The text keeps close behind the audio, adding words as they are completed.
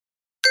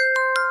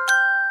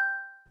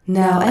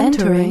Now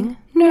entering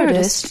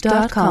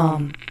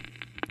Nerdist.com.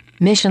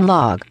 Mission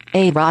Log,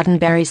 a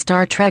Roddenberry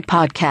Star Trek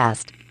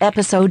podcast,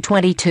 Episode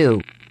 22,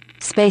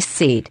 Space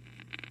Seed.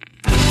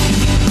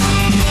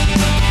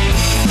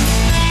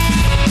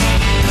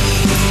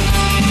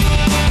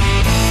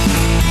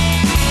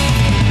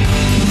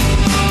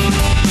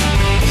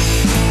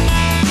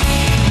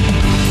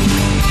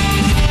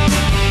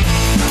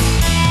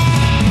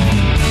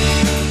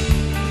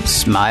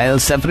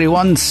 Smiles,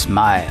 everyone,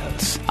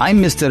 smiles.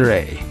 I'm Mr.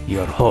 Ray,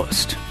 your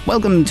host.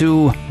 Welcome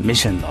to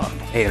Mission Log,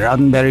 a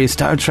Roddenberry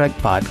Star Trek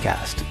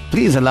podcast.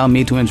 Please allow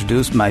me to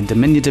introduce my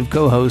diminutive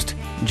co-host,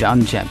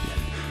 John Champion.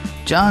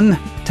 John,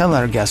 tell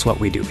our guests what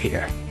we do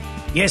here.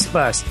 Yes,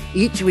 boss.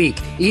 Each week,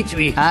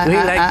 we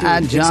like to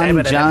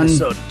examine an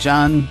episode.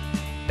 John,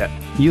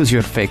 use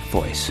your fake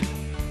voice.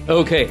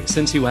 Okay,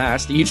 since you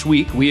asked, each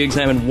week we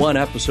examine one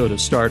episode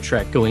of Star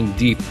Trek, going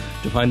deep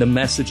to find the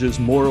messages,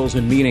 morals,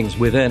 and meanings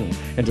within,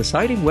 and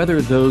deciding whether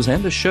those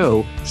and the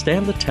show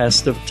stand the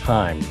test of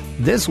time.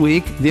 This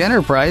week, the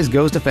Enterprise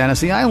goes to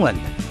Fantasy Island,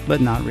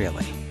 but not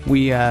really.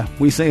 We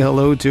say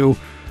hello to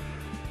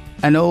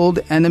an old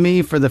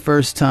enemy for the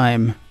first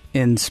time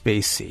in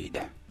Space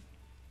Seed.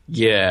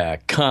 Yeah,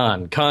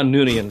 Khan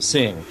Noonien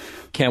Singh.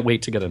 Can't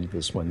wait to get into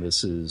this one.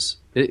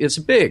 It's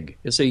big.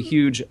 It's a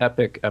huge,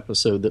 epic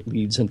episode that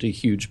leads into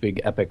huge,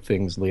 big, epic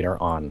things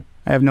later on.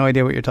 I have no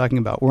idea what you're talking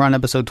about. We're on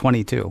episode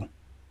 22.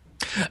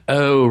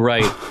 Oh,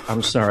 right.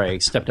 I'm sorry. I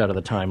stepped out of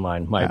the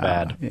timeline. My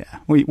bad. Yeah,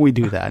 we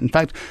do that. In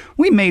fact,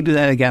 we may do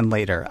that again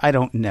later. I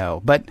don't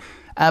know. But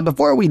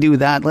before we do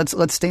that,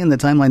 let's stay in the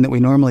timeline that we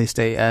normally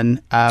stay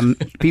in.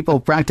 People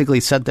practically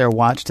set their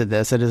watch to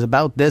this. It is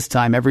about this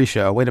time every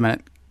show. Wait a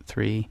minute.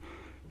 3,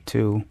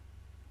 2...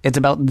 It's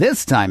about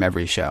this time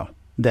every show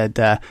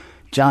that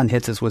John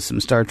hits us with some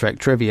Star Trek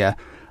trivia.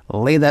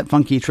 Lay that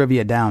funky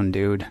trivia down,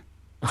 dude.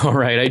 All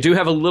right, I do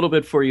have a little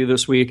bit for you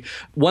this week.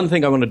 One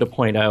thing I wanted to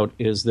point out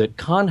is that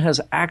Khan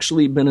has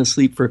actually been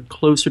asleep for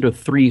closer to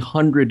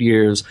 300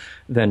 years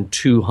than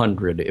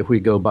 200, if we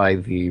go by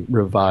the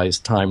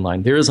revised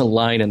timeline. There is a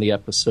line in the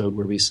episode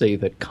where we say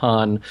that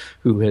Khan,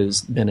 who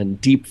has been in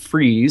deep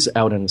freeze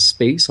out in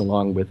space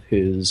along with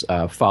his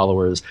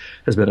followers,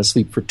 has been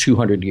asleep for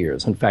 200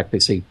 years. In fact, they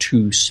say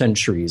 2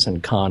 centuries,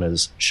 and Khan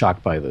is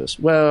shocked by this.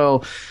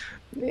 Well,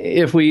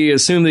 if we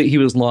assume that he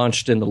was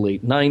launched in the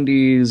late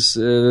 90s,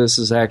 this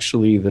is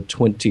actually the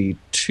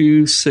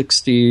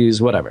 2260s,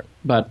 whatever.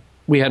 But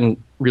we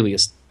hadn't really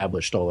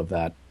established all of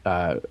that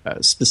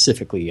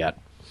specifically yet.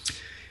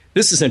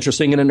 This is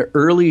interesting. In an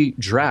early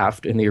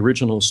draft in the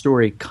original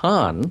story,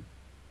 Khan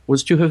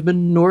was to have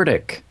been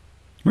Nordic.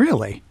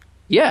 Really?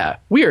 Yeah.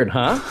 Weird,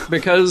 huh?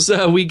 Because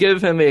we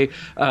give him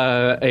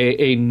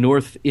a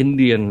North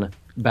Indian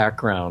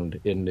background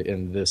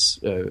in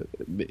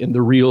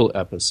the real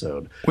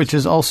episode, which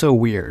is also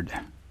weird.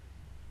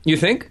 You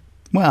think?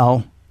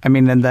 Well, I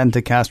mean, and then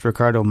to cast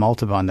Ricardo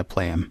Montalban to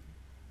play him.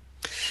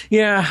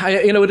 Yeah,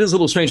 it is a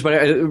little strange, but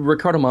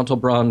Ricardo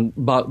Montalban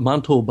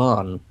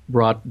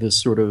brought this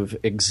sort of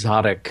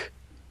exotic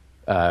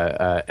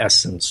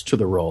essence to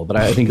the role that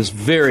I think is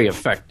very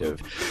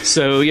effective.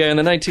 So, yeah, in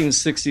the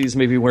 1960s,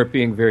 maybe we weren't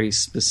being very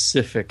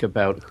specific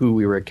about who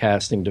we were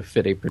casting to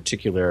fit a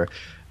particular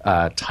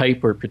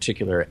type or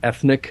particular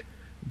ethnic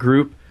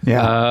group.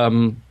 Yeah.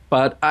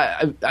 But,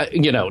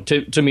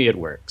 to me it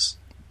works.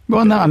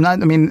 Well, no, I'm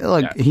not. I mean,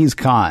 look, he's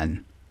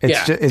Khan.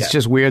 It's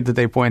just weird that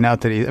they point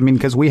out that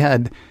because we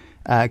had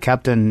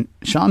Captain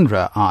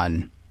Chandra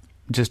on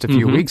just a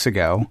few weeks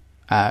ago,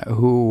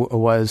 who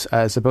was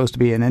supposed to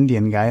be an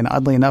Indian guy, and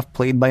oddly enough,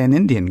 played by an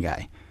Indian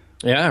guy.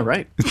 Yeah,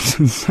 right.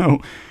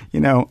 So,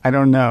 I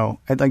don't know.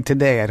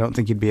 Today, I don't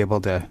think you'd be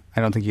able to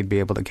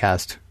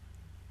cast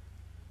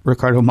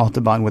Ricardo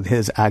Montalban with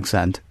his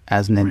accent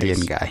as an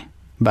Indian guy.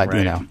 But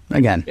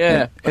again,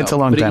 it's a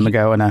long time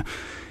ago in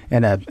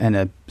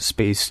a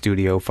space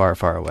studio far,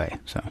 far away.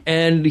 So,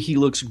 and he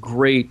looks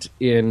great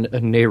in a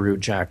Nehru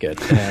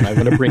jacket, and I'm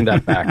going to bring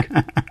that back.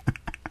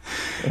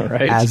 All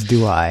right, as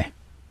do I.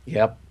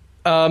 Yep.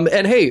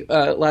 And hey,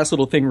 last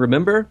little thing.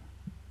 Remember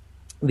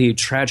the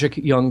tragic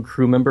young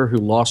crew member who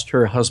lost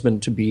her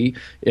husband-to-be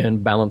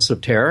in Balance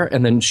of Terror,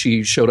 and then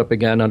she showed up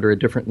again under a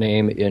different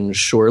name in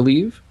Shore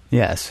Leave?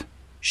 Yes.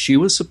 She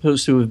was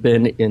supposed to have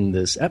been in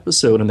this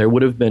episode, and there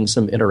would have been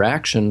some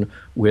interaction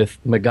with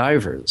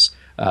MacGyvers,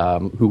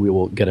 who we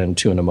will get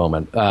into in a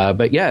moment.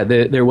 But yeah,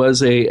 there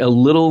was a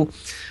little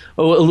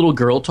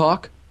girl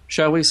talk,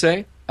 shall we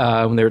say,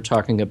 when they were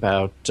talking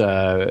about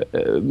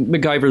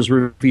MacGyver's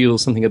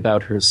reveals something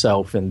about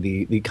herself and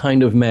the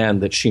kind of man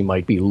that she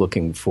might be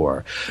looking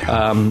for.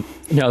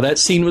 Now, that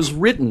scene was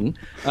written,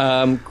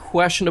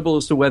 questionable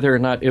as to whether or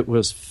not it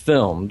was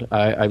filmed.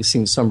 I've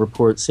seen some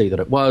reports say that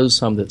it was,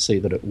 some that say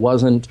that it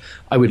wasn't.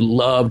 I would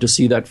love to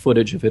see that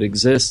footage if it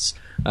exists.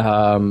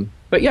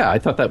 But yeah, I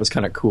thought that was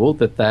kind of cool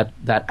that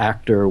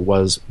actor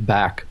was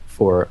back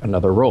for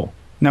another role.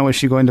 Now, is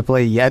she going to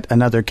play yet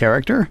another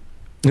character?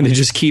 And they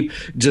just keep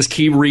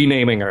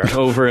renaming her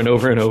over and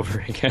over and over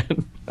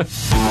again.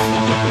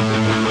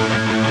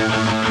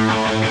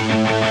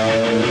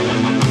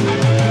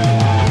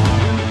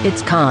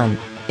 It's Khan.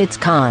 It's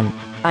Khan.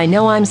 I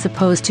know I'm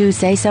supposed to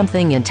say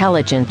something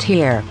intelligent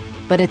here,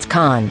 but it's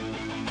Khan.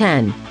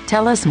 Ken,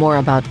 tell us more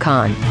about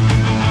Khan.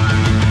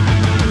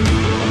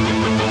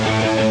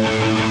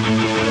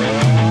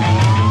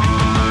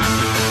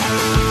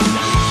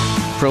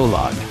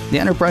 Prologue. The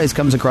Enterprise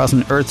comes across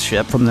an Earth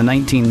ship from the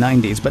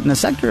 1990s, but in a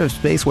sector of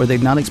space where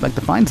they'd not expect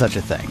to find such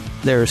a thing.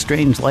 There are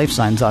strange life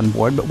signs on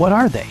board, but what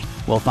are they?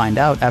 We'll find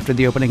out after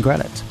the opening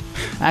credits.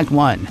 Act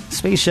 1.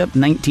 Spaceship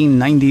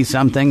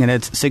 1990-something and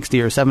its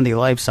 60 or 70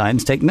 life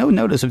signs take no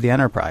notice of the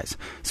Enterprise.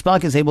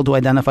 Spock is able to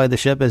identify the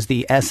ship as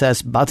the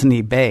SS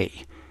Botany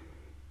Bay.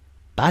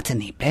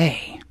 Botany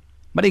Bay?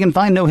 But he can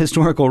find no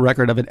historical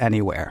record of it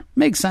anywhere.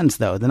 Makes sense,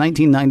 though. The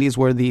 1990s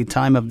were the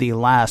time of the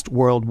last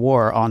World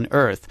War on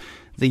Earth,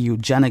 the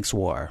Eugenics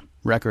War.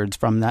 Records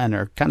from then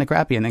are kind of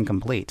crappy and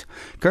incomplete.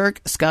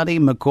 Kirk, Scotty,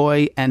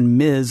 McCoy, and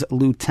Ms.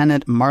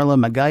 Lieutenant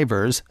Marla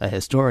MacGyvers, a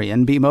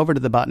historian, beam over to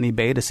the Botany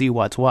Bay to see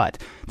what's what.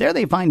 There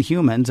they find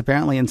humans,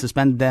 apparently in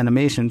suspended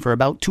animation for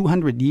about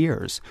 200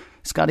 years.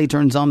 Scotty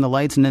turns on the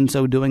lights and in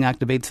so doing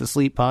activates the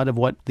sleep pod of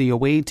what the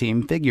away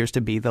team figures to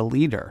be the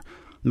leader.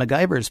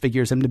 MacGyvers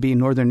figures him to be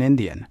Northern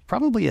Indian,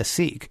 probably a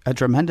Sikh, a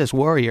tremendous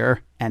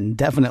warrior, and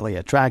definitely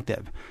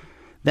attractive.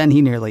 Then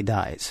he nearly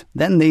dies.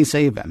 Then they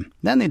save him.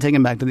 Then they take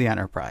him back to the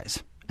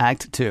Enterprise.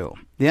 Act 2.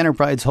 The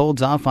Enterprise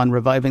holds off on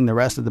reviving the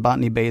rest of the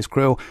Botany Bay's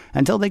crew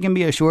until they can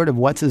be assured of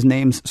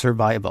what's-his-name's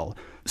survival.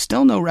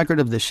 Still no record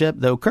of the ship,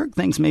 though Kirk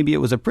thinks maybe it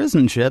was a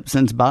prison ship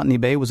since Botany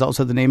Bay was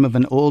also the name of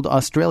an old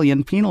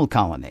Australian penal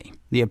colony.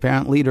 The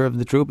apparent leader of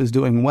the troop is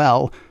doing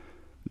well.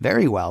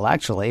 Very well,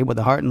 actually, with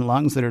a heart and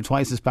lungs that are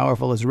twice as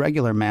powerful as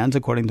regular man's,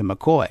 according to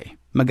McCoy.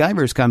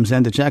 MacGyvers comes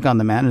in to check on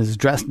the man and is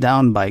dressed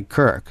down by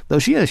Kirk, though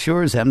she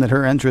assures him that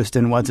her interest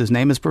in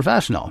what's-his-name is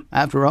professional.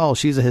 After all,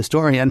 she's a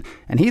historian,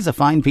 and he's a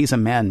fine piece of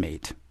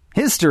man-meat.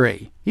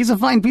 History! He's a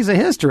fine piece of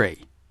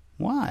history!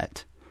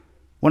 What?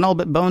 When all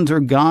but Bones are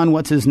gone,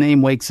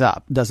 what's-his-name wakes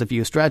up, does a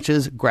few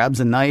stretches, grabs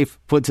a knife,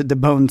 puts it to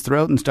Bones'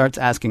 throat, and starts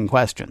asking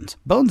questions.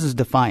 Bones is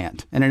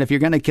defiant, in an if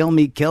you're going to kill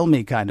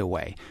me kind of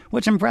way,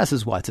 which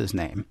impresses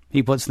what's-his-name.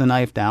 He puts the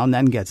knife down,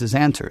 then gets his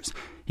answers.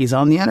 He's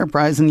on the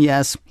Enterprise, and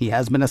yes, he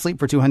has been asleep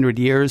for 200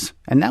 years,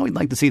 and now he'd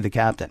like to see the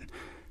captain.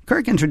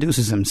 Kirk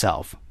introduces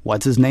himself.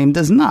 What's-his-name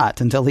does not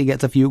until he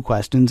gets a few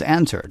questions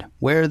answered.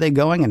 Where are they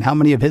going, and how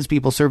many of his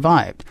people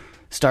survived?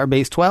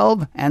 Starbase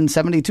 12 and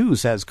 72,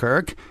 says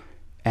Kirk.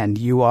 And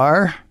you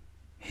are?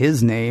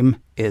 His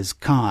name is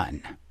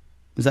Khan.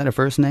 Is that a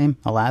first name?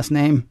 A last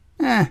name?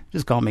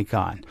 Just call me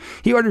Khan.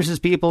 He orders his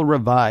people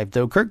revived,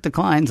 though Kirk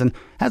declines and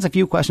has a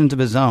few questions of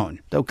his own,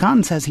 though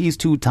Khan says he's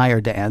too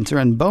tired to answer,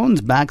 and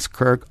Bones backs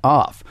Kirk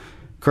off.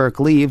 Kirk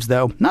leaves,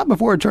 though not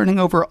before turning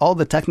over all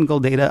the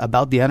technical data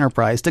about the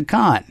Enterprise to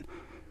Khan.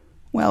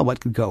 Well, what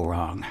could go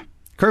wrong?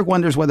 Kirk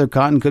wonders whether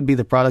Khan could be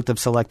the product of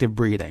selective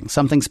breeding,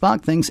 something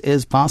Spock thinks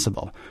is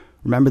possible.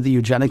 Remember the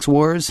eugenics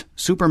wars?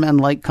 Supermen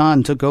like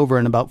Khan took over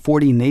in about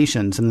 40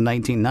 nations in the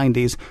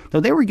 1990s,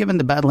 though they were given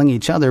to battling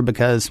each other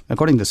because,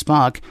 according to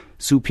Spock,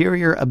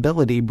 superior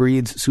ability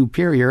breeds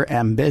superior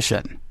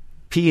ambition.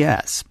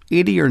 P.S.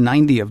 80 or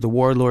 90 of the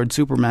warlord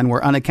Supermen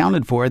were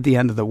unaccounted for at the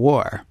end of the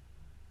war.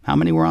 How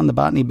many were on the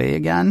Botany Bay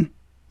again?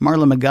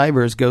 Marla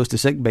MacGyvers goes to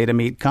sickbay to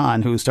meet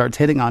Khan, who starts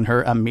hitting on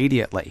her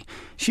immediately.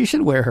 She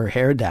should wear her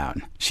hair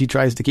down. She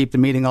tries to keep the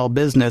meeting all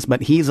business,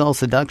 but he's all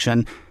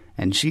seduction,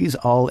 and she's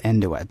all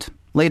into it.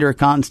 Later,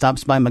 Khan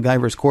stops by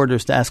MacGyver's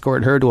quarters to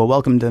escort her to a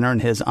welcome dinner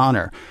in his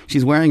honor.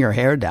 She's wearing her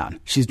hair down.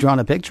 She's drawn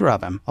a picture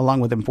of him, along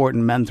with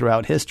important men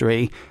throughout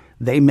history.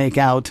 They make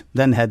out,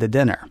 then head to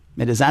dinner.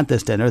 It is at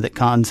this dinner that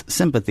Khan's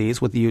sympathies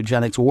with the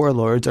eugenics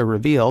warlords are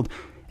revealed.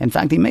 In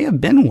fact, he may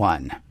have been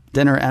one.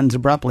 Dinner ends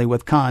abruptly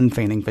with Khan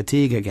feigning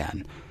fatigue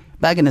again.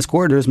 Back in his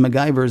quarters,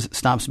 MacGyvers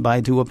stops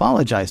by to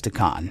apologize to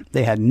Khan.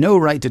 They had no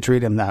right to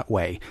treat him that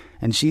way,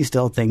 and she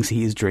still thinks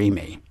he's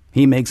dreamy.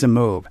 He makes a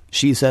move.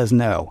 She says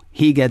no.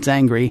 He gets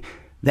angry.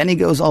 Then he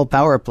goes all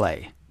power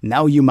play.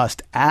 Now you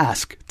must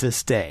ask to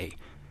stay.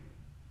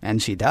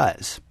 And she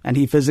does. And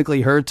he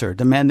physically hurts her,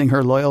 demanding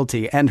her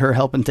loyalty and her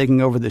help in taking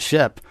over the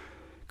ship.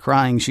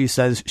 Crying, she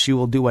says she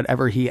will do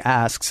whatever he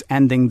asks,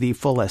 ending the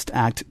fullest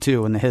Act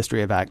 2 in the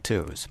history of Act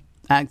 2s.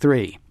 Act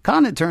 3.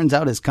 Khan, it turns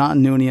out, is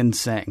Khan Noonien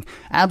Singh,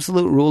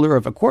 absolute ruler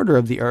of a quarter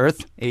of the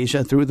Earth,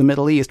 Asia through the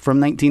Middle East from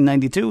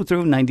 1992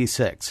 through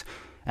 96.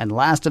 And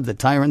last of the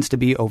tyrants to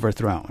be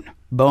overthrown.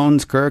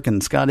 Bones, Kirk,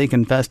 and Scotty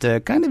confess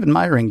to kind of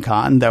admiring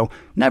Khan, though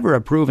never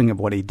approving of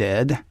what he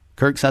did.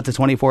 Kirk sets a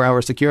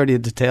 24-hour security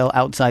detail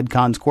outside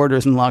Khan's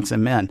quarters and locks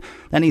him in.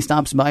 Then he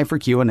stops by for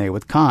Q&A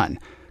with Khan.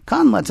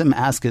 Khan lets him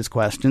ask his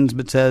questions,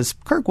 but says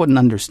Kirk wouldn't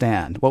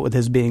understand, what with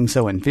his being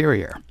so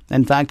inferior.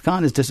 In fact,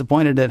 Khan is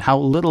disappointed at how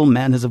little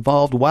man has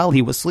evolved while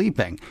he was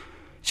sleeping.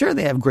 Sure,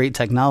 they have great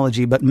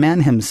technology, but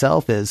man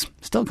himself is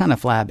still kind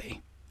of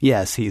flabby.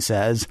 Yes, he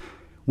says,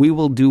 we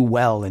will do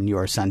well in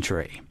your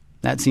century.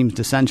 That seems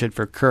to cinch it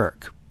for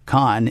Kirk.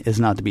 Khan is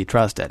not to be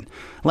trusted.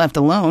 Left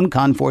alone,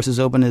 Khan forces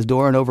open his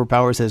door and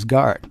overpowers his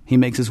guard. He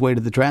makes his way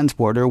to the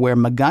transporter, where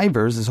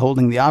MacGyvers is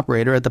holding the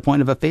operator at the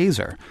point of a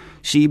phaser.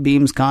 She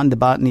beams Khan to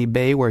Botany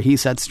Bay, where he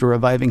sets to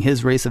reviving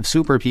his race of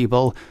super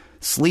people.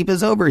 Sleep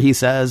is over, he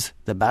says.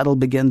 The battle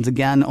begins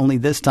again, only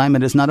this time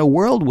it is not a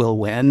world we'll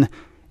win.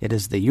 It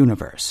is the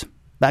universe.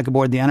 Back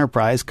aboard the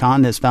Enterprise,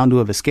 Khan is found to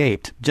have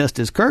escaped, just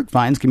as Kirk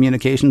finds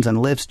communications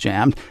and lifts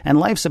jammed and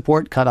life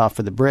support cut off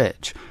for the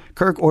bridge.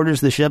 Kirk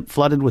orders the ship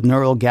flooded with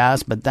neural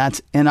gas, but that's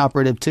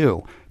inoperative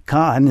too.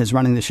 Khan is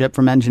running the ship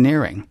from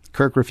engineering.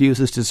 Kirk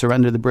refuses to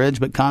surrender the bridge,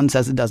 but Khan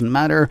says it doesn't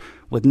matter.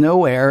 With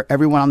no air,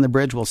 everyone on the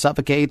bridge will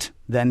suffocate,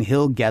 then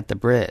he'll get the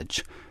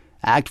bridge.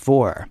 Act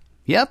 4.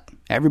 Yep,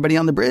 everybody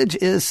on the bridge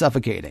is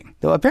suffocating,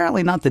 though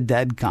apparently not the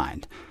dead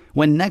kind.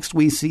 When next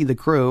we see the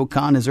crew,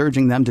 Khan is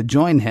urging them to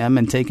join him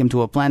and take him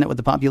to a planet with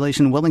a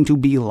population willing to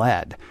be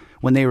led.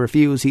 When they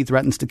refuse, he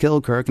threatens to kill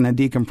Kirk in a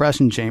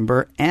decompression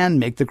chamber and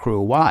make the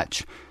crew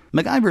watch.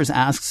 MacGyvers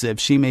asks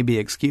if she may be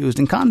excused,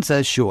 and Khan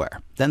says sure.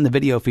 Then the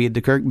video feed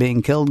to Kirk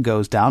being killed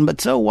goes down,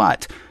 but so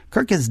what?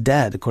 Kirk is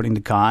dead, according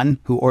to Khan,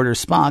 who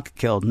orders Spock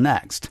killed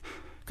next.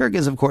 Kirk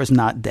is, of course,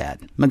 not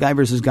dead.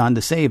 MacGyvers has gone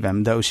to save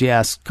him, though she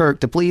asks Kirk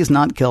to please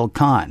not kill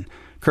Khan.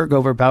 Kirk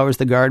overpowers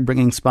the guard,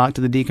 bringing Spock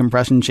to the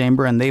decompression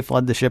chamber, and they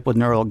flood the ship with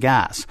neural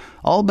gas.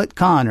 All but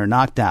Khan are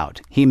knocked out.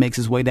 He makes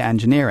his way to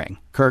engineering.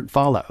 Kirk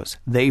follows.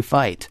 They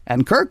fight.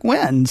 And Kirk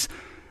wins,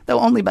 though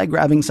only by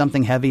grabbing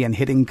something heavy and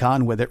hitting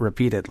Khan with it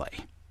repeatedly.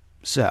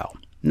 So,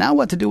 now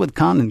what to do with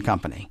Khan and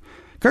company?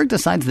 Kirk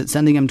decides that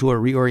sending him to a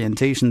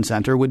reorientation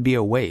center would be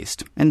a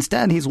waste.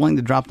 Instead, he's willing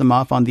to drop them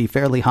off on the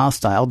fairly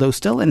hostile, though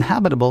still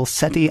inhabitable,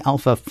 Ceti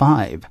Alpha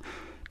 5.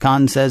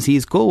 Khan says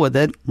he's cool with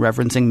it,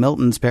 referencing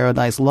Milton's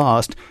Paradise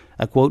Lost,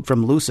 a quote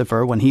from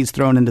Lucifer when he's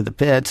thrown into the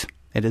pit,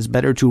 "It is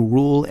better to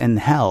rule in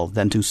hell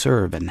than to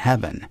serve in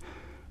heaven."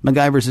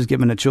 MacGyvers is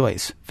given a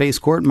choice, face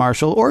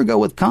court-martial or go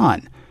with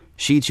Khan.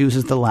 She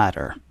chooses the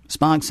latter.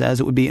 Spock says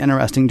it would be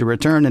interesting to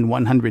return in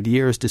 100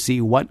 years to see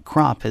what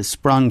crop has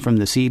sprung from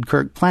the seed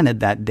Kirk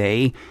planted that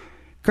day.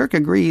 Kirk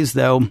agrees,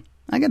 though.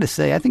 I gotta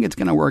say, I think it's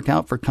going to work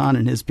out for Khan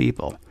and his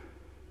people.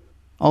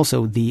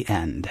 Also, the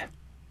end.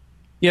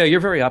 Yeah,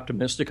 you're very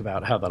optimistic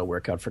about how that'll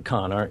work out for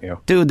Khan, aren't you?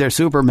 Dude, they're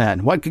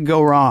Supermen. What could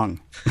go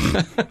wrong?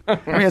 I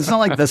mean, it's not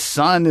like the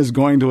sun is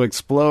going to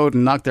explode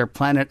and knock their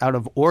planet out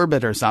of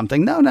orbit or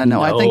something. No.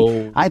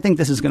 I think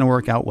this is going to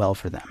work out well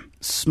for them.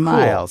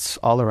 Smiles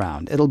all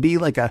around. It'll be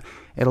like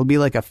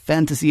a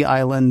fantasy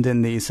island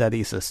in the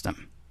SETI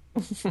system.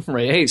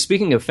 Right. Hey,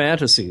 speaking of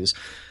fantasies,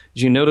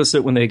 did you notice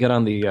that when they get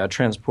on the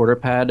transporter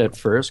pad at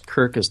first,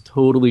 Kirk is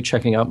totally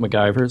checking out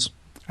MacGyvers?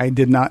 I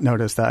did not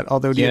notice that.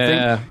 Although, do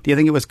you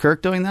think it was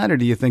Kirk doing that, or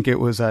do you think it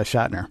was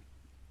Shatner?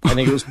 I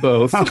think it was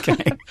both. Okay.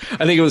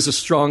 I think it was a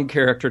strong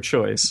character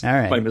choice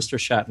by Mr.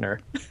 Shatner.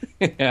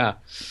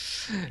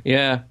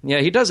 Yeah,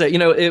 he does that. You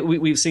know,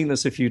 we've seen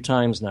this a few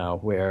times now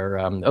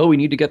where, we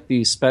need to get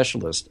the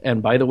specialist.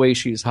 And by the way,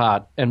 she's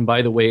hot. And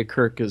by the way,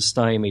 Kirk is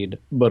stymied,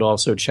 but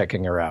also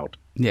checking her out.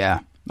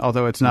 Yeah,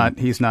 although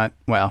he's not,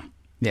 well,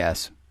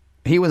 yes.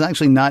 He was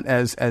actually not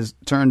as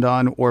turned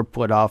on or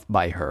put off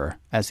by her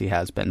as he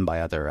has been by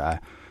other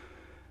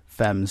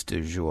femmes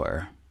du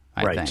jour,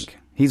 I think.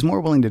 He's more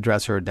willing to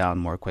dress her down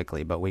more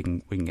quickly, but we can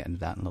get into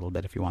that in a little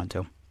bit if you want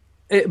to.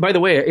 By the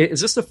way,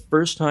 is this the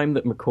first time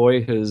that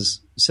McCoy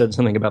has said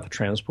something about the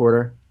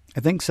transporter?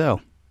 I think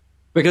so.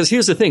 Because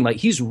here's the thing, like,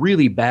 he's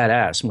really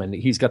badass when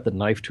he's got the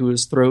knife to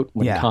his throat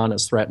when Khan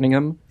is threatening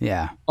him.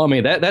 Yeah. I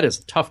mean, that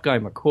is tough guy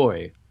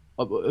McCoy.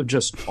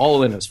 Just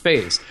all in his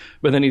face.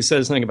 But then he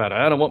says something about,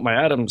 I don't want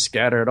my atoms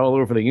scattered all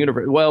over the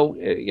universe. Well,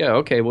 yeah,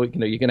 okay. Well,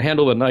 you can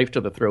handle a knife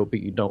to the throat, but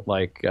you don't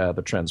like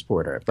the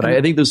transporter. But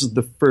I think this is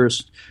the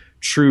first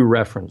true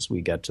reference we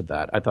get to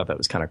that. I thought that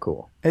was kind of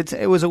cool.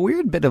 It was a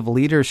weird bit of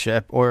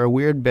leadership or a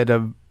weird bit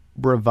of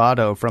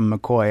bravado from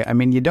McCoy. I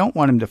mean, you don't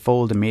want him to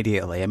fold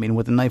immediately. I mean,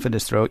 with a knife at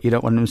his throat, you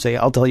don't want him to say,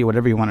 I'll tell you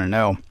whatever you want to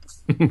know.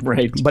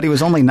 Right. But he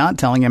was only not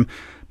telling him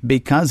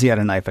because he had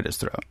a knife at his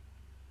throat.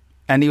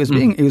 And he was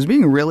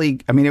being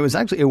really, I mean, it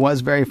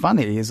was very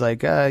funny. He's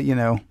like,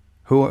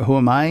 who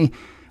am I?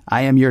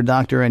 I am your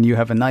doctor and you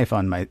have a knife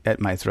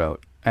at my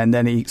throat. And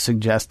then he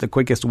suggests the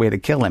quickest way to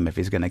kill him if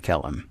he's going to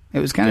kill him. It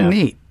was kind of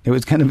neat. It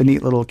was kind of a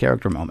neat little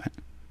character moment.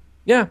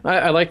 Yeah,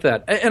 I like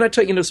that. And I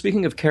tell you,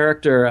 speaking of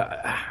character,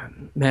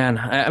 man,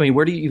 I mean,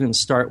 where do you even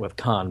start with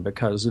Khan?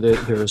 Because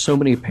there are so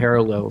many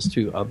parallels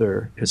to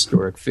other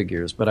historic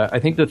figures. But I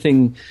think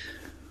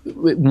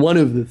one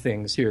of the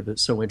things here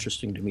that's so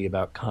interesting to me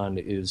about Khan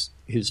is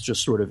his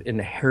just sort of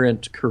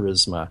inherent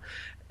charisma.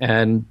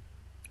 And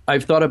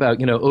I've thought about,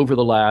 over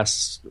the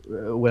last,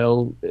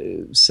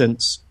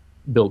 since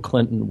Bill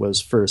Clinton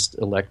was first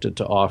elected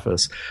to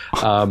office,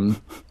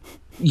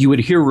 you would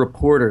hear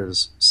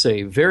reporters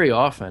say very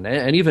often,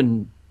 and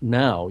even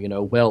now,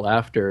 well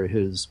after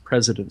his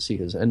presidency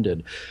has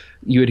ended,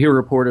 you would hear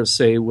reporters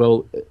say,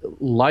 well,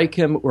 like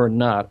him or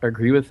not,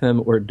 agree with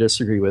him or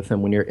disagree with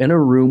him, when you're in a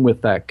room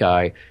with that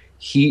guy,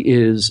 he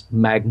is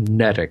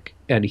magnetic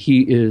and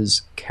he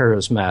is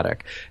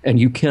charismatic, and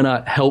you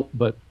cannot help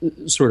but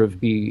sort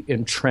of be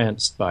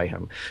entranced by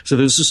him. So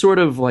there's a sort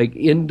of like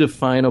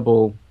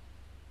indefinable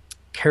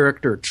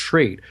character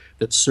trait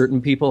that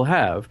certain people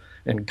have,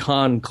 and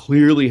Khan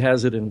clearly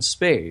has it in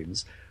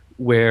spades,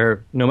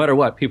 where no matter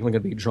what, people are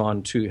going to be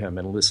drawn to him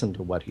and listen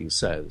to what he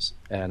says.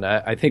 And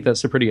I think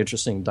that's a pretty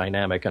interesting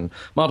dynamic, and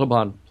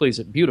Montalban plays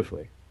it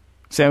beautifully.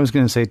 See, I was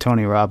going to say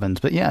Tony Robbins,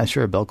 but yeah,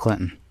 sure, Bill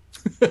Clinton.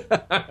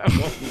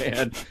 Oh,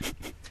 man.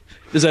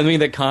 Does that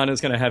mean that Khan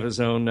is going to have his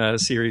own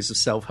series of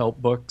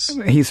self-help books?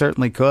 He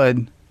certainly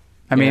could.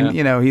 I mean,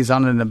 he's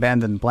on an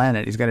abandoned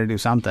planet. He's got to do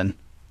something.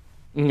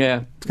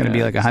 Yeah. It's going to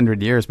be like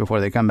 100 years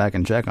before they come back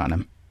and check on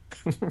him.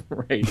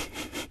 Right.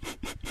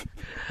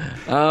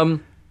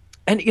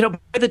 And,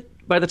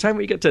 by the time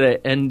we get to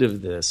the end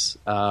of this,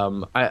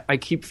 I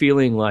keep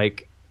feeling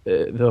like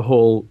the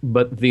whole,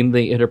 but then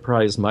the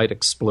Enterprise might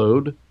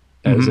explode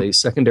as a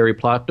secondary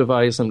plot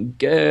device. I'm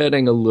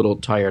getting a little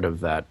tired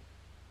of that.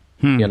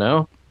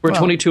 We're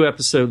 22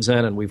 episodes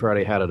in, and we've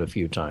already had it a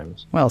few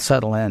times. Well,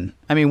 settle in.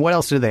 I mean, what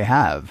else do they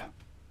have?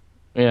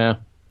 Yeah.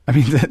 I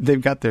mean,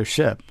 they've got their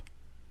ship.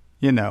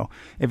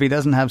 If he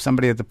doesn't have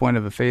somebody at the point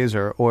of a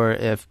phaser, or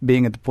if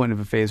being at the point of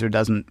a phaser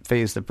doesn't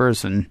phase the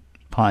person,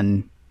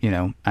 pun,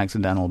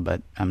 accidental,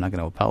 but I'm not going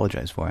to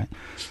apologize for it.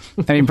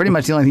 I mean, pretty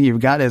much the only thing you've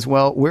got is,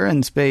 well, we're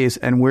in space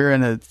and we're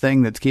in a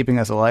thing that's keeping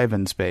us alive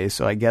in space.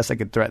 So I guess I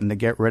could threaten to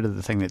get rid of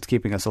the thing that's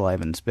keeping us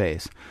alive in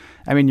space.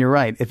 I mean, you're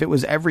right. If it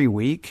was every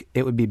week,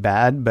 it would be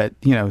bad. But,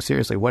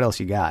 seriously, what else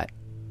you got?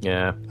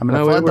 Yeah. I'm going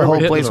to flood the whole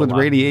place with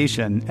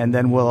radiation, and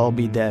then we'll all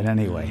be dead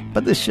anyway.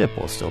 But the ship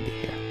will still be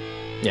here.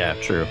 Yeah,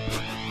 true.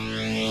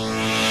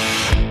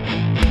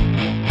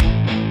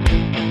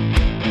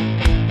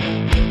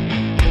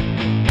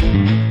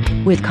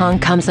 With Khan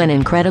comes an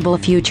incredible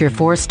future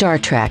for Star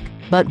Trek.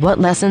 But what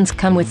lessons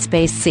come with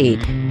Space Seed?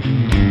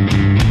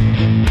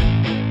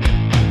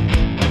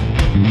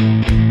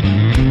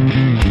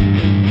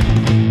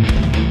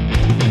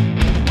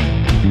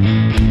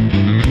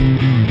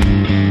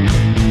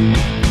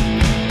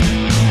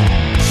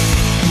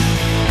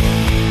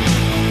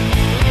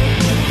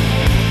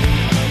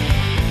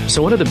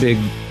 So one of the big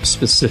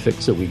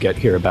specifics that we get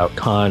here about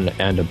Khan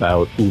and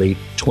about late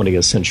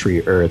 20th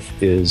century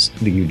Earth is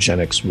the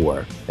eugenics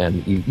war,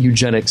 and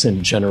eugenics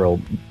in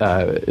general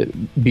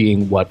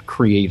being what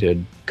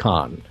created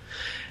Khan.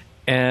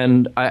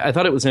 And I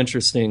thought it was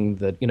interesting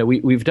that,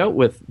 we've dealt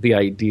with the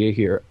idea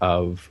here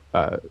of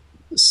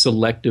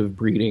selective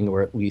breeding,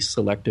 or at least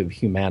selective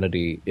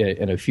humanity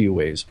in a few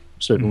ways.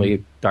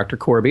 Certainly Dr.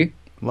 Corby.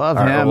 Love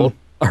him.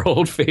 Our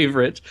old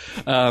favorite.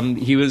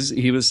 He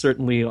was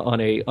certainly on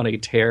a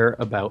tear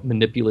about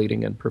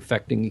manipulating and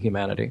perfecting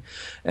humanity.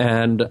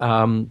 And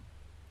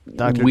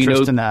Dr.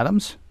 Tristan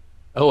Adams?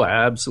 Oh,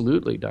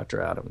 absolutely,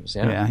 Dr. Adams.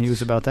 Yeah, he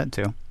was about that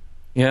too.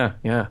 Yeah.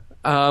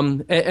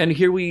 And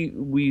here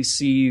we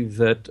see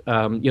that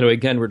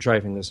again, we're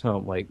driving this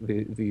home, like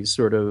the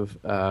sort of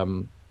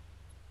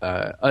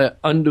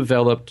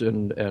undeveloped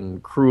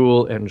and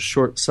cruel and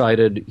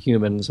short-sighted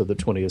humans of the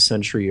 20th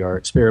century are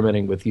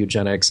experimenting with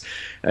eugenics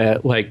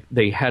like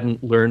they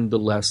hadn't learned the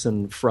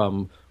lesson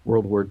from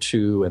World War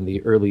II and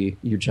the early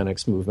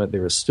eugenics movement. They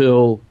were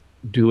still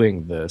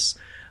doing this.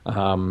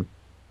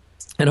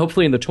 And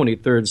hopefully in the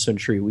 23rd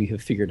century, we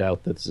have figured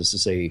out that this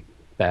is a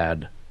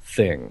bad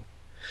thing.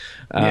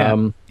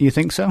 You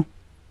think so?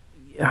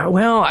 Yeah,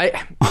 well,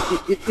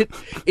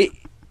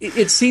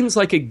 it seems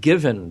like a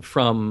given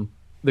from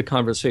the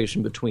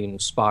conversation between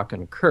Spock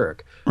and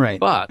Kirk, right?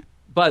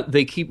 But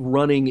they keep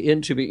running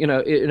into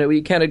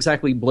we can't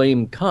exactly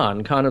blame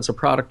Khan. Khan is a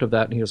product of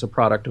that, and he was a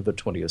product of the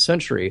 20th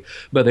century.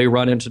 But they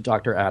run into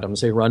Dr.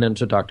 Adams, they run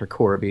into Dr.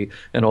 Corby,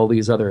 and all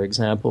these other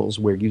examples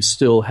where you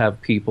still have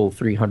people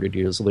 300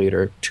 years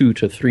later, 200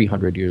 to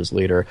 300 years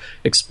later,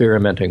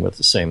 experimenting with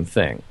the same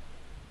thing.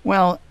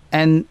 Well,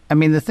 and I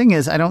mean, the thing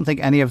is, I don't think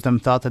any of them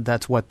thought that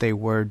that's what they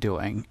were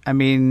doing. I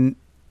mean,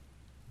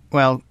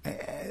 well,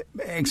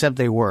 except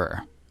they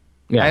were.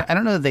 Yeah. I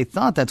don't know that they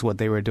thought that's what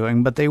they were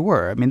doing, but they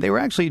were. I mean, they were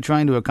actually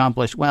trying to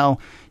accomplish,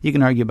 well, you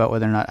can argue about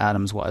whether or not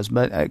Adams was,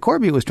 but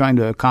Corby was trying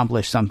to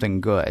accomplish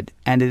something good,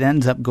 and it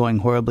ends up going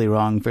horribly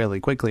wrong fairly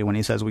quickly when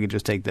he says we could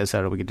just take this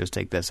out or we could just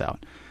take this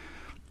out.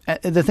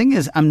 The thing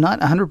is, I'm not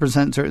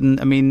 100% certain,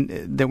 I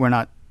mean, that we're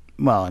not,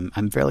 well,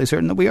 I'm fairly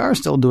certain that we are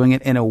still doing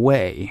it in a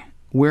way.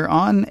 We're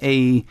on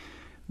a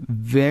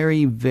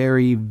very,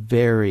 very,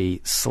 very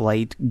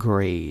slight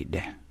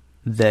grade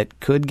that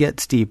could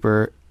get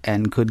steeper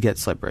and could get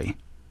slippery.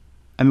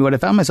 I mean, what I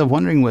found myself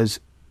wondering was,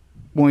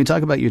 when we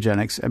talk about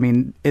eugenics, I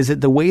mean, is it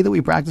the way that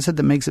we practice it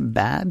that makes it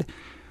bad?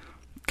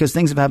 Because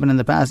things have happened in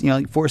the past.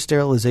 Like forced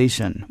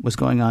sterilization was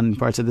going on in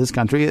parts of this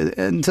country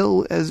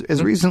until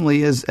as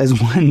recently as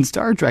when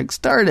Star Trek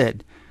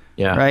started.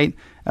 Yeah. Right?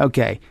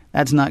 Okay.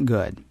 That's not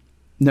good.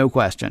 No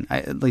question.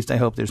 At least I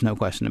hope there's no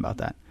question about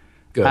that.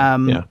 Good.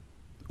 Yeah.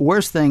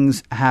 Worse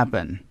things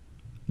happen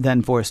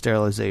than forced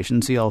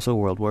sterilization. See also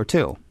World War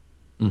II.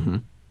 Mm-hmm.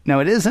 Now,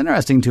 it is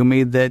interesting to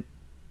me that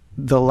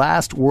the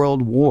last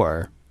World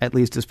War, at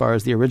least as far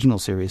as the original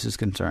series is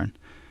concerned,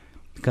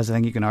 because I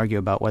think you can argue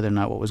about whether or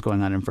not what was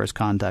going on in First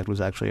Contact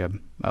was actually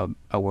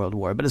a world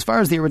war. But as far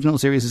as the original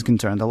series is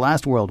concerned, the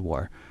last World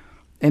War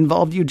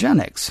involved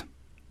eugenics.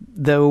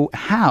 Though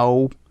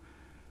how,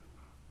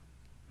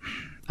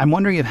 I'm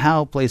wondering if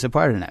how plays a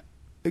part in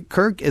it.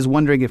 Kirk is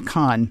wondering if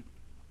Khan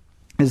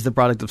is the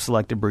product of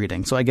selective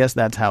breeding. So I guess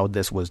that's how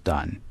this was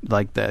done.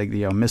 Like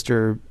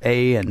Mr.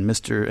 A and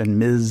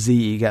Ms.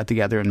 Z got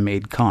together and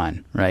made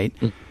Khan, right?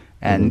 Mm-hmm.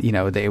 And,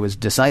 it was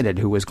decided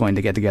who was going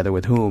to get together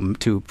with whom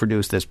to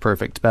produce this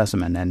perfect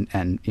specimen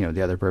and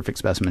the other perfect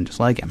specimen just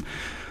like him.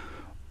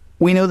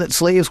 We know that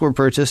slaves were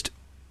purchased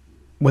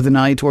with an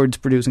eye towards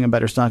producing a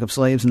better stock of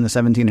slaves in the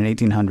 17 and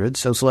 1800s.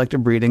 So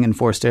selective breeding and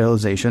forced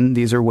sterilization,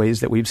 these are ways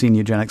that we've seen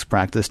eugenics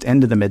practiced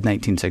into the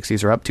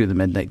mid-1960s or up to the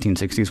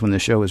mid-1960s when the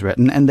show was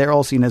written. And they're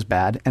all seen as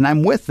bad. And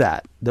I'm with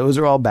that. Those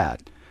are all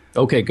bad.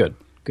 Okay, good.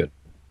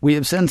 We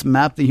have since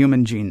mapped the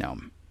human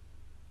genome.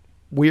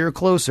 We are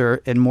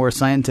closer in more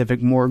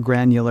scientific, more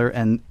granular,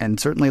 and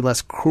certainly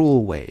less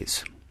cruel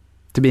ways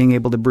to being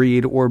able to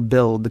breed or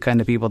build the kind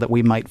of people that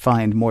we might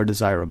find more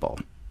desirable.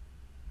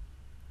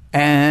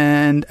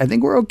 And I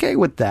think we're okay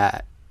with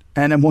that.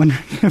 And I'm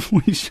wondering if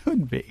we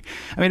should be.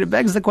 I mean, it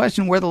begs the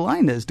question where the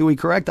line is. Do we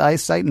correct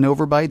eyesight and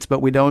overbites, but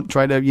we don't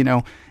try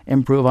to,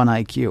 improve on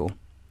IQ?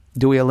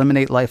 Do we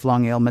eliminate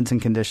lifelong ailments and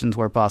conditions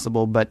where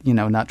possible, but,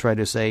 not try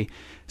to, say,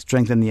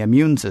 strengthen the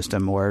immune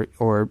system?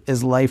 Or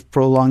is life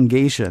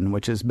prolongation,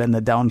 which has been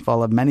the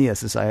downfall of many a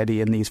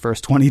society in these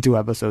first 22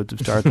 episodes of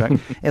Star Trek,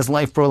 is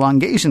life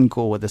prolongation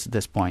cool with us at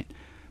this point?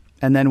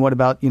 And then what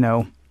about,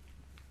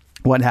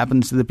 what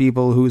happens to the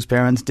people whose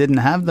parents didn't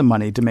have the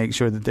money to make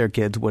sure that their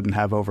kids wouldn't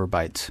have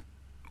overbites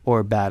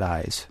or bad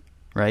eyes,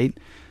 right?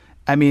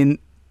 I mean,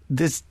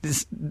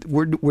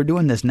 we're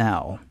doing this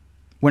now.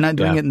 We're not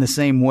doing it in the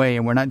same way,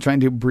 and we're not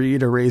trying to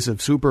breed a race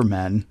of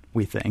supermen,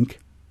 we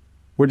think.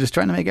 We're just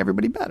trying to make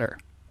everybody better.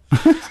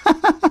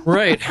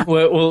 Right.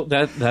 Well,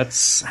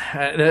 that's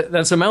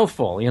a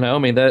mouthful, I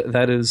mean,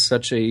 that is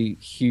such a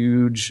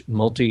huge,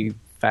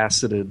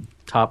 multifaceted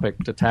topic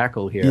to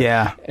tackle here.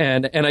 Yeah.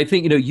 And I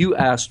think, you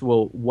asked,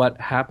 well,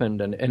 what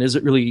happened and is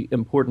it really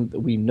important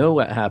that we know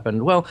what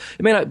happened? Well,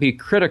 it may not be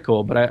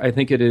critical, but I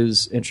think it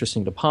is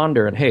interesting to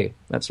ponder. And hey,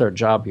 that's our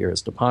job here,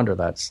 is to ponder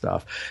that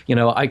stuff.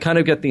 I kind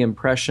of get the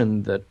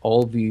impression that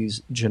all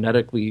these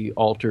genetically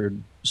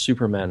altered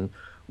supermen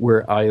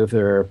were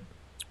either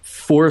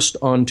forced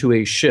onto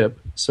a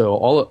ship. So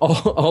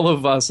all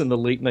of us in the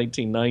late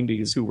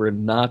 1990s who were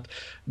not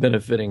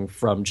benefiting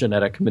from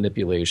genetic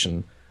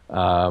manipulation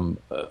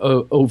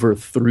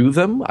overthrew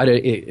them.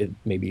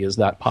 Maybe is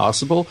that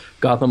possible?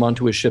 Got them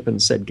onto a ship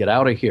and said, get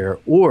out of here.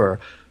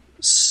 Or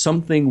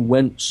something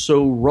went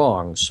so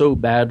wrong, so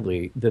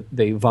badly, that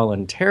they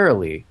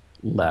voluntarily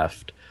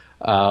left.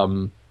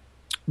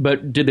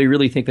 But did they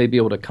really think they'd be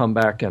able to come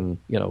back and,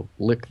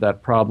 lick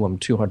that problem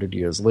 200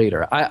 years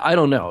later? I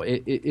don't know.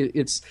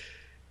 It's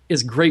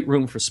great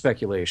room for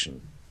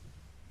speculation.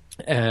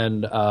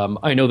 And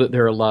I know that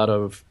there are a lot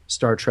of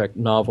Star Trek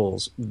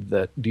novels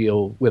that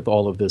deal with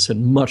all of this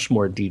in much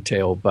more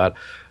detail, but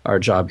our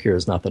job here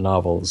is not the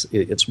novels.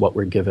 It's what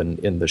we're given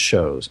in the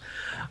shows.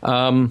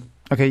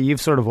 Okay, you've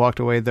sort of walked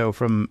away, though,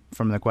 from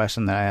the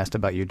question that I asked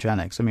about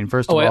eugenics. I mean,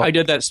 first of all... I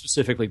did that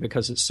specifically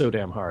because it's so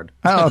damn hard.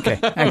 Oh, okay.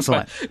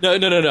 Excellent. No.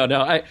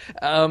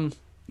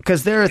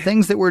 Because there are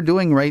things that we're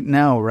doing right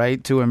now,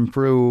 right, to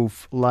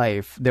improve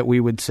life that we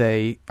would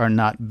say are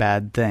not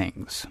bad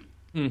things.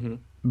 Mm-hmm.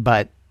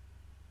 But...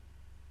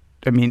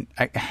 I mean,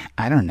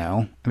 I don't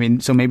know. I mean,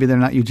 so maybe they're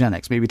not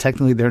eugenics. Maybe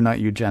technically they're not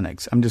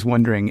eugenics. I'm just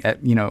wondering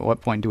at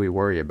what point do we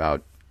worry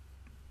about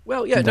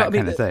that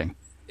kind of thing?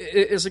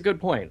 It's a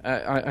good point.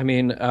 I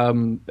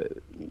mean,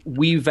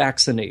 we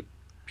vaccinate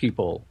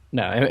people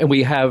now, and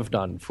we have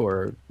done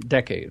for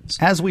decades.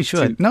 As we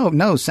should.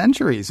 No,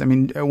 centuries. I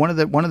mean, one of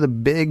the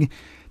big...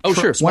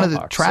 one of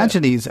the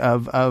tragedies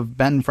of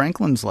Ben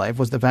Franklin's life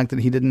was the fact that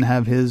he didn't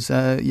have his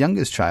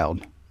youngest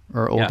child,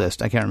 or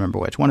oldest, I can't remember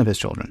which, one of his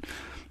children,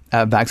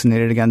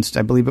 vaccinated against,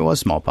 I believe it was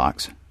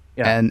smallpox.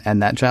 Yeah.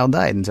 And that child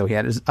died. And so he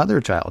had his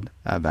other child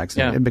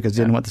vaccinated because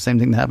he didn't want the same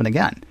thing to happen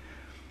again.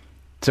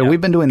 So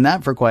we've been doing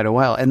that for quite a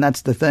while. And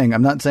that's the thing.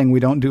 I'm not saying we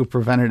don't do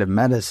preventative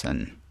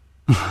medicine,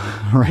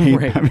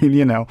 right? I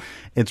mean,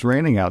 it's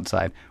raining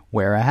outside.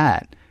 Wear a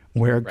hat.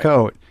 Wear a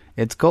coat.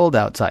 It's cold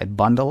outside.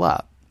 Bundle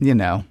up,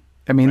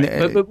 I mean,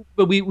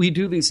 but we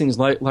do these things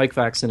like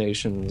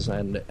vaccinations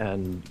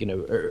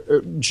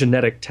and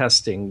genetic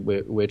testing,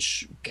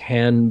 which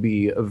can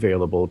be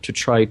available to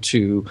try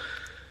to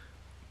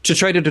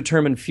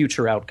determine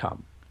future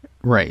outcome.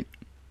 Right.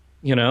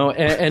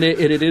 And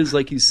it is,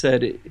 like you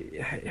said,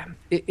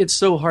 it's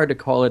so hard to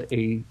call it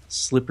a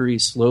slippery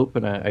slope,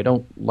 and I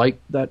don't like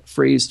that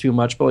phrase too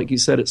much. But like you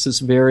said, it's this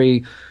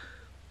very,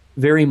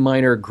 very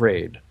minor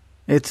grade.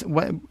 It's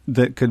what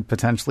that could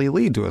potentially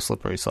lead to a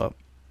slippery slope.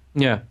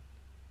 Yeah.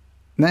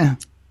 Nah.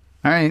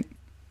 All right.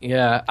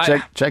 Yeah.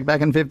 Check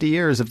back in 50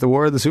 years if the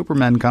War of the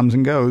Supermen comes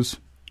and goes.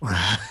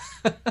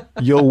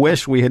 You'll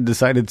wish we had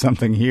decided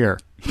something here.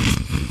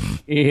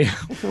 Yeah,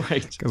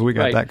 right. Because we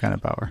got that kind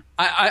of power.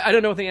 I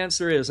don't know what the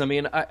answer is. I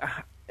mean,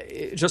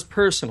 just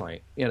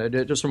personally,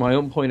 just from my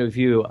own point of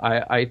view,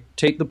 I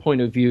take the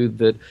point of view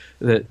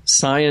that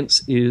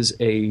science is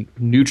a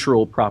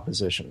neutral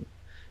proposition.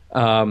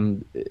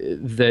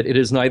 That it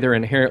is neither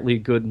inherently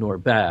good nor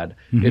bad.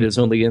 Mm-hmm. It is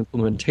only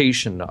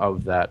implementation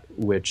of that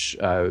which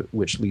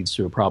leads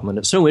to a problem. And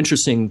it's so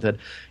interesting that,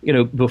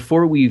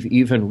 before we've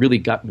even really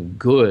gotten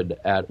good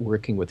at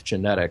working with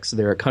genetics,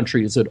 there are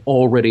countries that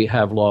already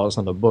have laws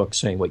on the books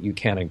saying what you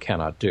can and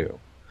cannot do.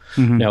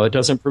 Mm-hmm. Now, it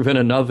doesn't prevent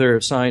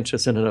another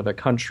scientist in another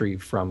country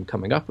from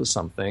coming up with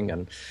something.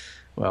 And,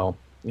 well,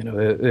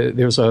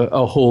 there's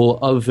a whole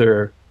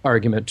other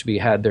argument to be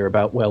had there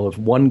about, well, if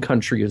one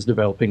country is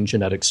developing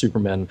genetic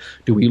supermen,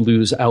 do we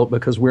lose out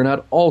because we're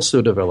not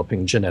also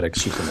developing genetic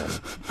supermen?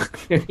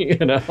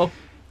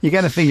 You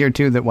got to figure,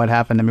 too, that what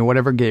happened, I mean,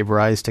 whatever gave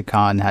rise to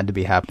Khan had to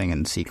be happening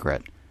in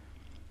secret.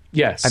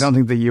 Yes. I don't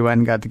think the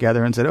UN got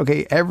together and said,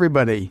 okay,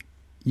 everybody,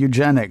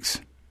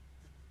 eugenics,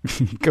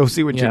 go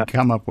see what you can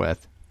come up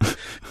with.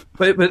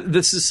 But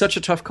this is such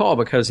a tough call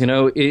because,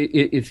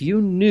 if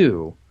you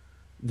knew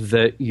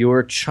that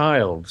your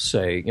child,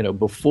 say,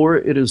 before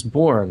it is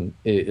born,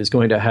 is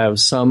going to have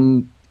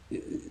some,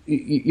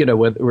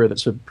 whether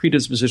it's a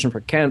predisposition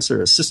for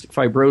cancer, or cystic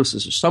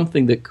fibrosis, or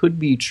something that could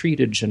be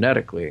treated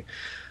genetically,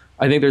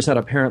 I think there's not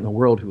a parent in the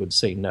world who would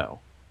say no.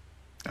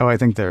 Oh, I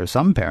think there are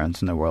some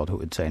parents in the world who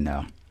would say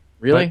no.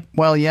 Really?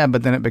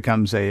 But then it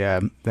becomes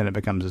a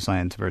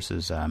science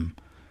versus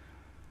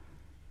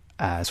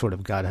sort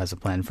of God has a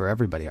plan for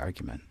everybody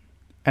argument.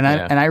 And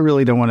I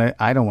really don't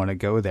want to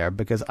go there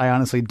because I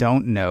honestly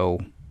don't know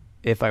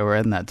if I were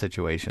in that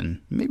situation.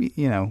 Maybe,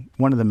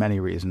 one of the many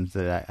reasons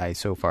that I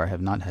so far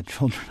have not had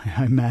children,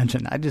 I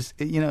imagine. I just,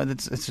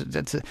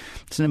 it's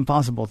an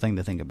impossible thing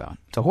to think about.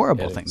 It's a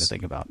horrible thing to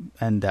think about.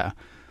 And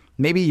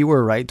maybe you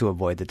were right to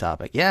avoid the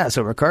topic. Yeah,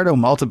 so Ricardo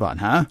Montalban,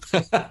 huh?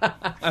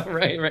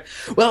 Right.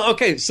 Well,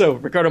 okay, so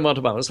Ricardo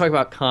Montalban. Let's talk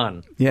about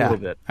Khan a little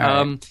bit.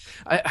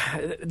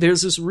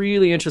 There's this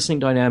really interesting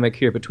dynamic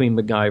here between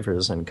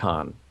MacGyvers and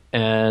Khan.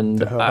 And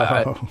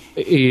hello.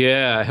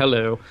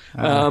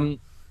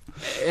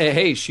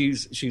 Hey,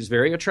 she's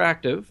very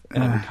attractive,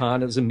 and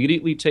Khan is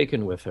immediately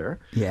taken with her.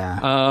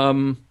 Yeah.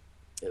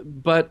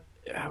 But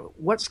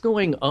what's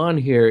going on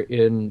here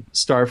in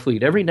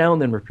Starfleet? Every now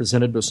and then we're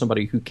presented with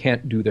somebody who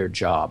can't do their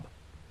job.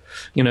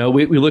 We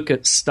look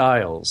at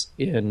Styles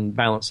in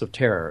Balance of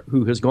Terror,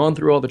 who has gone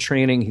through all the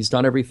training. He's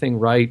done everything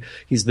right.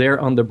 He's there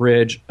on the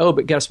bridge. Oh,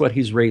 but guess what?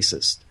 He's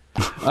racist.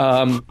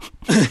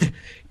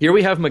 Here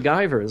we have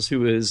MacGyvers,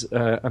 who is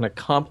an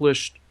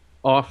accomplished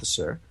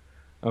officer,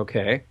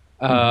 okay?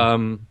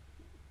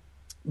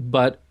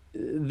 But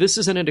this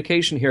is an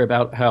indication here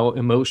about how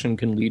emotion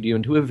can lead you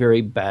into a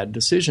very bad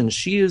decision.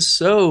 She is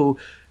so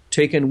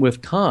taken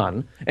with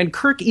Khan, and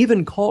Kirk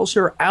even calls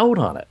her out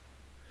on it.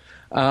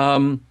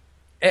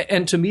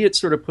 And to me, it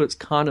sort of puts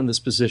Khan in this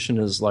position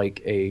as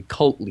like a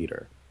cult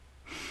leader.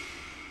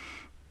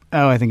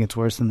 Oh, I think it's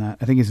worse than that.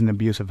 I think he's an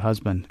abusive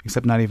husband,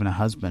 except not even a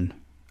husband.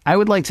 I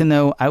would like to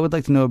know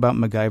about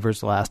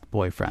MacGyver's last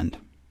boyfriend.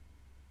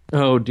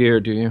 Oh dear,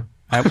 do you?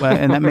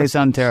 And that may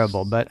sound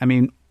terrible, but I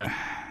mean,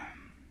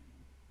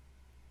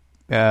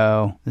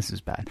 this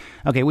is bad.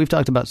 Okay, we've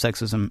talked about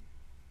sexism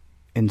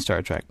in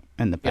Star Trek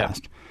in the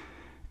past,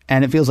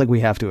 and it feels like we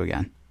have to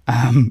again.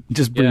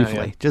 Just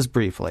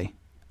briefly.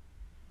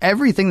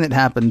 Everything that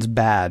happens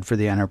bad for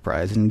the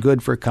Enterprise and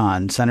good for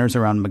Khan centers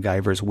around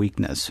MacGyver's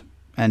weakness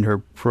and her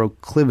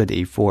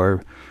proclivity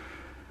for,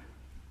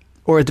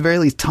 or at the very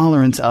least,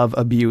 tolerance of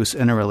abuse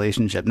in a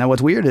relationship. Now,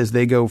 what's weird is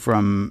they go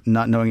from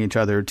not knowing each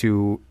other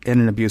to in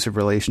an abusive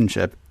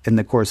relationship in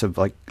the course of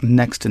like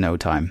next to no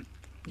time.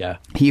 Yeah.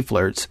 He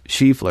flirts,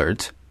 she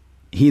flirts.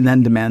 He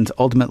then demands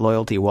ultimate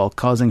loyalty while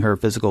causing her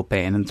physical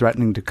pain and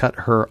threatening to cut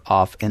her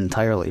off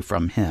entirely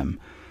from him.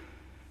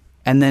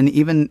 And then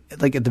even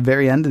like at the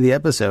very end of the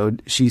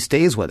episode, she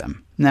stays with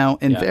him. Now,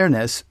 in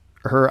fairness,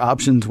 her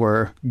options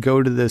were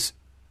go to this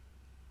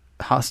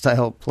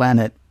hostile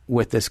planet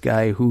with this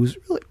guy who's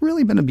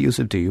really been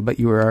abusive to you, but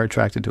you are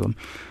attracted to him,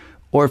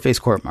 or face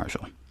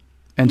court-martial.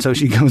 And so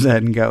she goes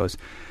ahead and goes.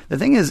 The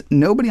thing is,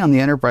 nobody on the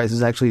Enterprise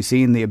has actually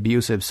seen the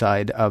abusive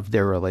side of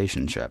their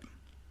relationship.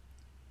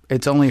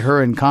 It's only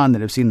her and Khan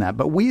that have seen that.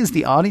 But we as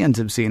the audience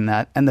have seen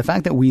that. And the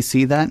fact that we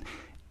see that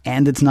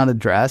and it's not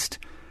addressed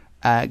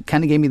kind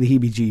of gave me the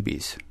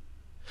heebie-jeebies.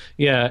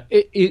 Yeah,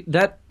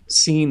 that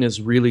scene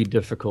is really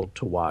difficult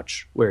to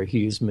watch where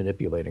he's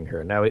manipulating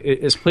her. Now,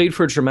 it's played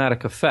for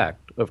dramatic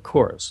effect, of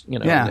course,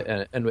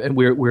 and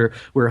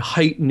we're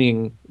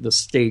heightening the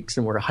stakes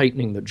and we're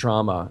heightening the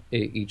drama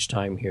each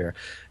time here.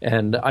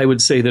 And I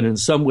would say that in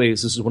some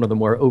ways this is one of the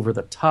more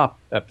over-the-top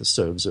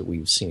episodes that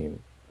we've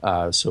seen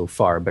so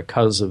far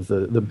because of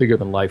the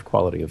bigger-than-life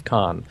quality of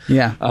Khan.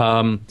 Yeah.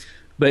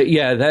 But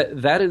yeah,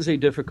 that is a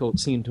difficult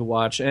scene to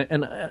watch,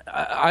 and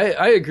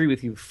I agree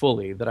with you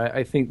fully that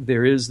I think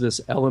there is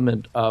this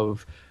element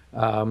of,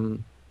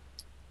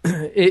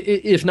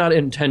 if not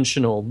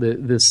intentional,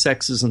 the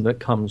sexism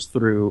that comes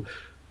through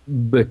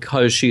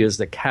because she is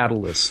the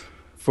catalyst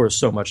for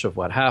so much of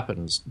what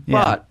happens.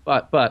 Yeah.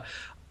 But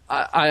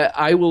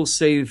I will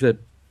say that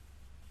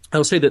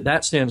I'll say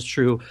that stands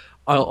true.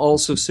 I'll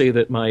also say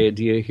that my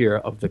idea here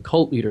of the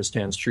cult leader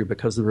stands true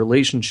because the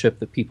relationship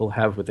that people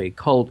have with a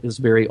cult is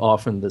very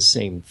often the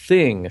same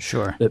thing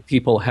that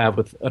people have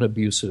with an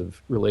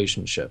abusive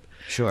relationship.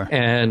 Sure.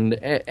 And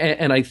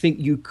I think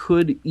you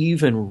could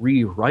even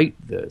rewrite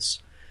this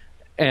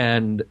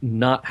and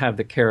not have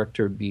the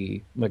character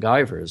be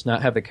MacGyver's,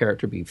 not have the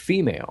character be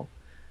female,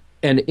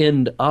 and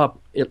end up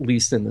at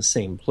least in the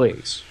same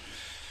place.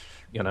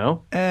 You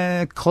know?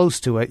 Close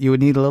to it. You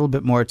would need a little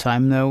bit more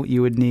time, though.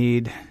 You would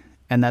need...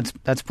 And that's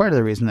part of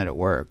the reason that it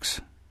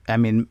works. I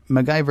mean,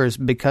 MacGyver's,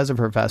 because of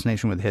her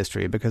fascination with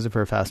history, because of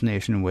her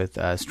fascination with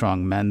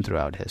strong men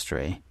throughout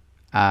history,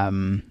 I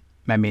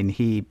mean,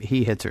 he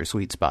hits her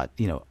sweet spot,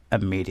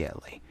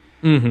 immediately.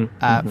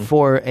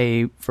 For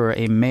a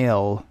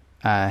male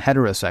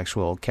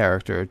heterosexual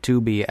character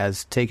to be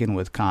as taken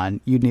with Khan,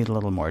 you'd need a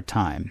little more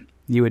time.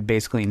 You would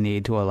basically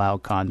need to allow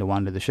Khan to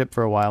wander the ship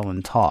for a while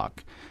and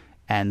talk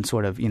and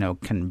sort of,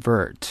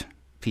 convert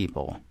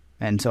people.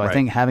 And so I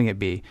think having it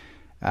be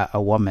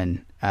a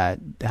woman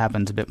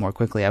happens a bit more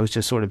quickly. I was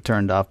just sort of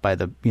turned off by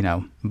the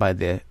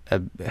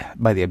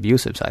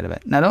abusive side of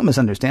it. Now, don't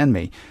misunderstand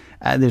me.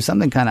 There's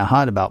something kind of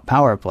hot about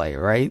power play,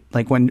 right?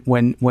 Like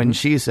when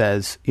she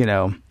says,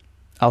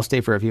 I'll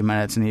stay for a few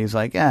minutes, and he's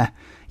like,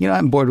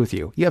 I'm bored with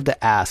you. You have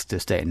to ask to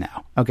stay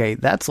now. Okay,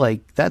 that's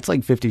like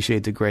 50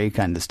 Shades of Grey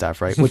kind of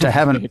stuff, right? Which I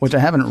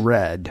haven't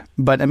read.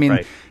 But I mean,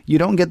 you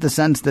don't get the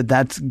sense that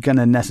that's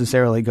gonna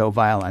necessarily go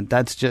violent.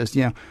 That's just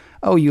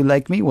oh, you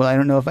like me? Well, I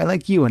don't know if I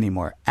like you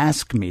anymore.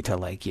 Ask me to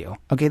like you.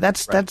 Okay,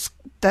 that's I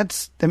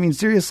mean,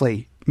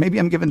 seriously, maybe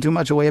I'm giving too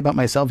much away about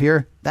myself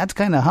here. That's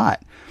kind of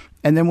hot.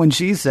 And then when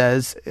she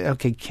says,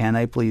 okay, can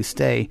I please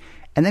stay?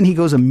 And then he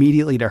goes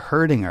immediately to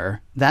hurting her.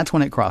 That's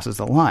when it crosses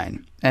the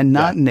line. And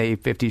not in a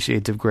 50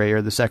 Shades of Grey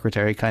or The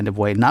Secretary kind of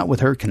way. Not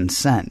with her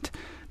consent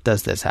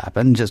does this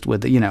happen. Just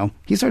with,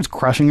 he starts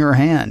crushing her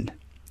hand.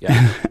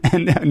 Yeah.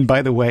 and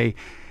by the way,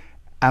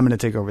 I'm going to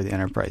take over the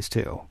Enterprise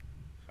too.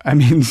 I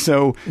mean,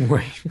 so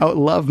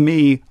love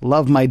me,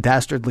 love my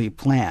dastardly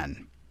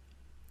plan.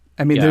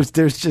 I mean, there's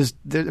just,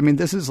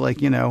 this is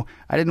like,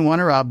 I didn't want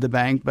to rob the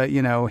bank, but,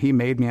 he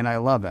made me and I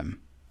love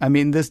him. I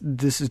mean, this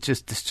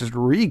just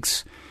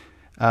reeks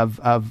of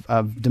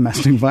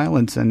domestic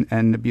violence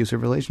and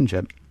abusive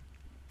relationship.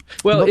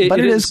 Well,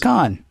 but it is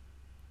Khan.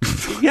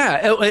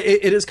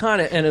 It is Khan,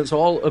 and it's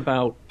all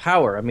about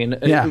power. I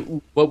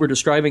mean, what we're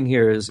describing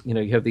here is,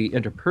 you have the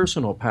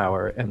interpersonal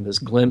power and this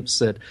glimpse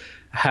at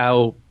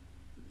how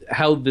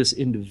this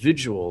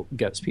individual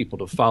gets people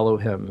to follow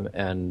him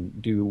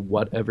and do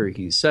whatever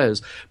he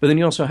says. But then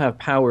you also have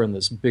power in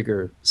this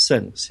bigger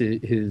sense,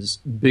 his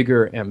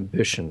bigger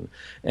ambition.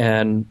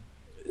 And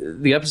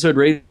the episode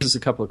raises a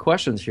couple of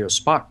questions here.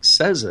 Spock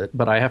says it,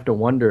 but I have to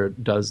wonder,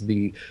 does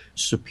the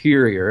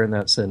superior, and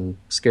that's in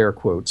scare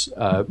quotes,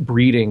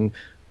 breeding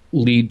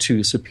lead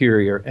to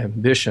superior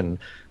ambition?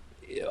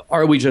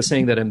 Are we just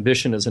saying that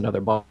ambition is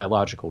another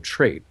biological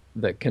trait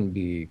that can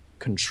be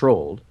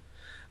controlled?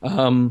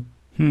 It's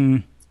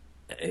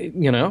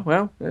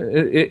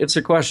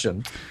a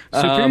question.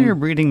 Superior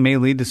breeding may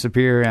lead to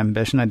superior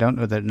ambition. I don't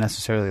know that it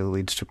necessarily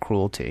leads to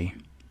cruelty.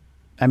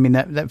 I mean,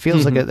 that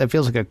feels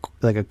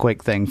like a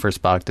quick thing for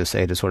Spock to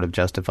say to sort of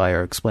justify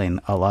or explain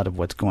a lot of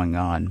what's going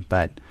on.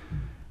 But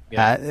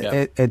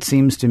it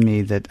seems to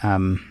me that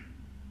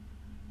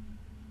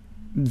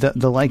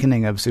the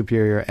likening of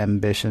superior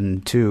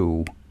ambition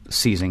to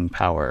seizing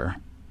power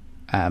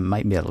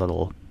might be a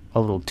little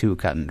too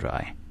cut and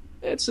dry.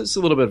 It's a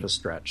little bit of a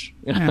stretch,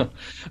 but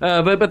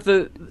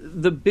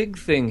the big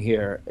thing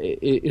here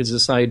is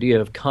this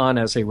idea of Khan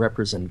as a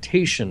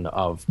representation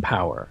of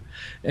power,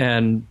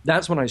 and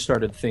that's when I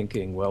started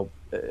thinking, well,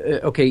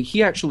 okay,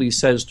 he actually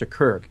says to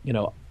Kirk,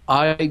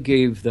 I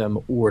gave them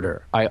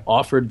order, I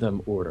offered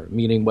them order,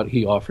 meaning what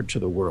he offered to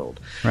the world,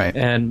 right?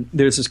 And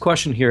there's this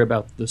question here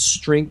about the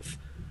strength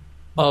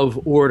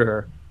of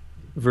order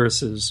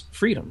versus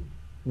freedom,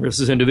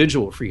 versus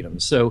individual freedom.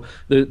 So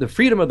the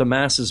freedom of the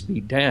masses be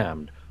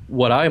damned.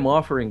 What I'm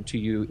offering to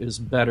you is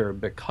better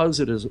because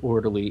it is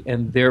orderly,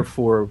 and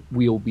therefore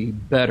we'll be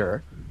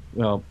better.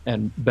 Well,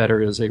 and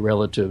better is a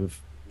relative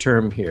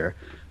term here,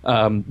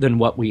 than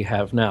what we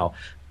have now.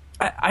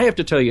 I have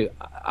to tell you,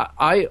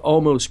 I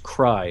almost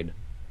cried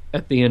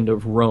at the end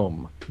of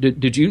Rome.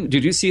 Did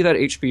you see that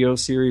HBO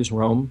series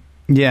Rome?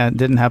 Yeah, it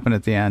didn't happen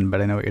at the end,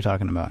 but I know what you're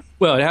talking about.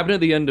 Well, it happened at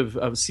the end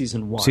of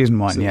season 1. Season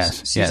 1,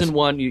 yes. Season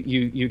 1,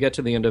 you get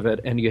to the end of it,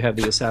 and you have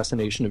the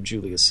assassination of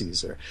Julius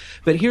Caesar.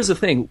 But here's the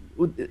thing.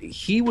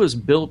 He was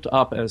built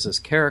up as this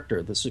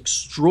character, this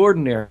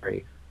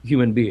extraordinary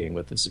human being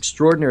with this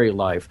extraordinary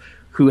life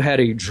who had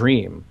a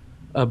dream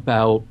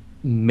about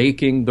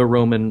making the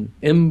Roman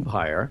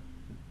Empire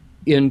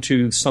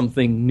into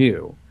something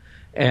new.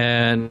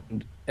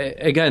 And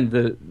again,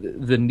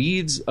 the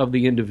needs of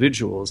the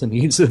individuals, the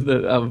needs of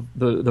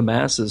the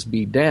masses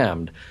be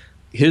damned.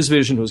 His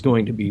vision was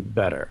going to be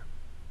better,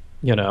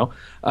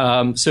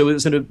 So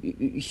it's a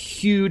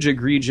huge,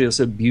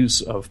 egregious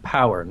abuse of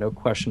power, no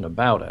question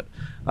about it.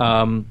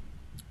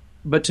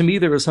 But to me,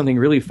 there was something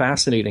really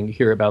fascinating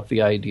here about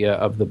the idea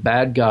of the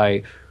bad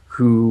guy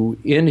who,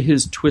 in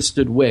his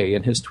twisted way,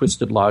 in his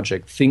twisted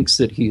logic, thinks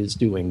that he is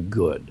doing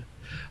good.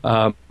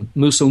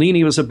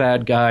 Mussolini was a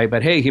bad guy,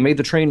 but hey, he made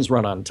the trains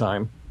run on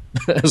time.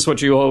 That's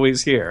what you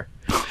always hear.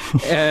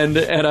 And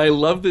I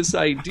love this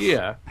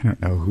idea. I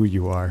don't know who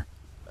you are.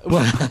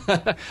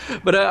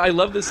 But I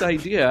love this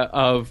idea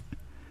of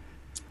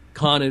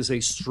Khan as a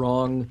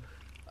strong,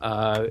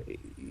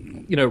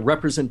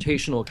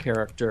 representational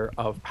character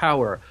of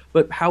power,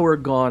 but power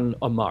gone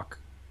amok,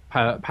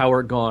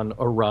 power gone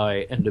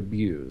awry and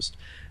abused.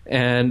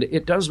 And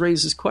it does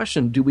raise this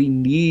question,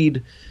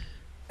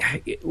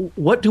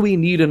 what do we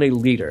need in a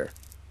leader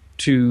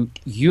to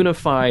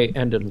unify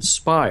and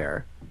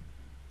inspire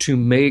to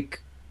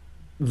make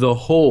the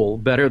whole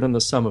better than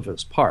the sum of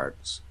its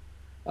parts,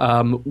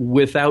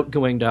 without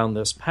going down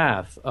this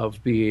path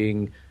of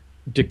being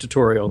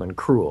dictatorial and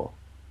cruel?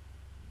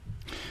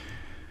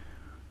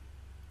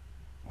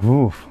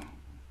 Oof.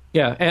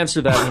 Yeah,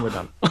 answer that and we're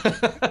done.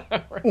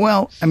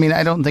 Well, I mean,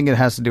 I don't think it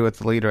has to do with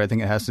the leader. I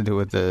think it has to do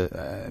with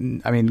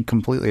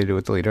completely to do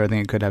with the leader. I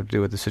think it could have to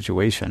do with the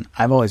situation.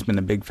 I've always been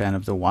a big fan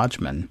of The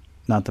Watchmen,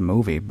 not the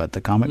movie, but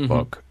the comic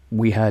book.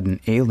 We had an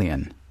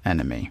alien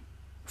enemy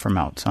from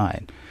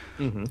outside.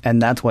 Mm-hmm.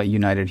 And that's what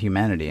united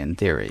humanity in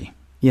theory.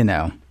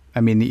 I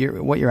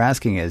mean, what you're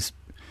asking is,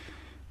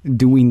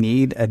 do we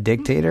need a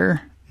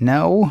dictator?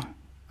 No,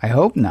 I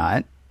hope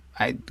not.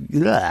 I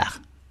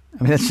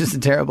mean, that's just a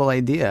terrible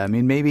idea. I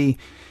mean, maybe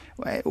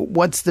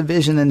what's the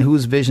vision and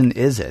whose vision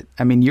is it?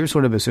 I mean, you're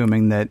sort of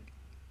assuming that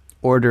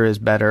order is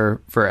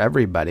better for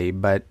everybody,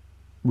 but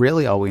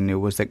really all we knew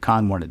was that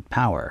Khan wanted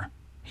power.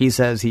 He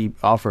says he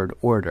offered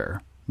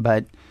order,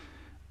 but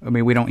I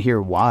mean, we don't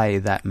hear why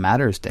that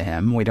matters to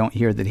him. We don't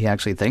hear that he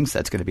actually thinks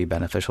that's going to be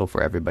beneficial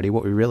for everybody.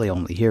 What we really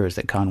only hear is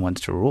that Khan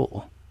wants to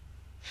rule.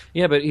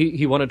 Yeah, but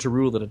he wanted to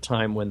rule at a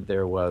time when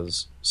there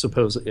was,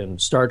 in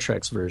Star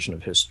Trek's version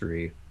of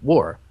history,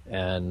 war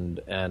and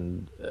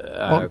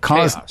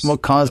chaos.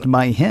 Caused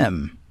by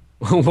him.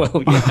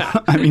 Well, yeah.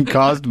 I mean,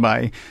 caused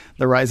by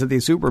the rise of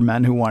these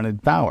supermen who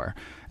wanted power.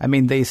 I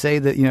mean, they say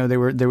that,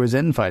 there was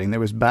infighting, there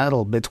was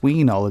battle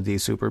between all of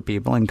these super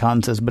people, and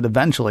Khan says, but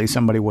eventually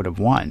somebody would have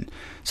won.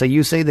 So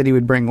you say that he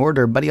would bring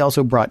order, but he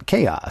also brought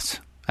chaos.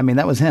 I mean,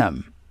 that was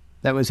him.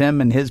 That was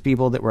him and his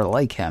people that were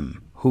like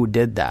him who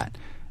did that.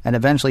 And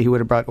eventually he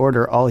would have brought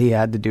order. All he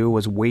had to do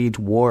was wage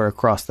war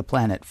across the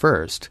planet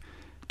first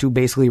to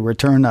basically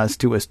return us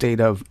to a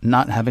state of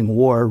not having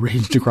war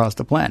raged across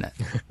the planet.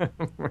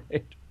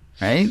 Right.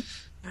 Right?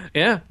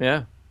 Yeah,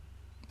 yeah.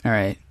 All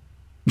right.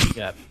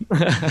 Yeah.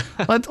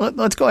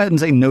 Let's go ahead and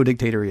say no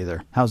dictator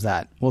either. How's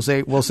that? We'll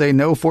say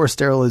no forced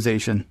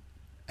sterilization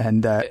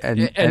and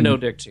no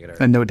dictator.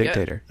 And no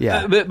dictator.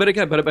 Yeah. But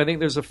I think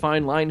there's a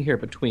fine line here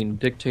between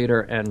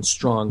dictator and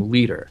strong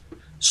leader.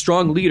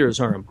 Strong leaders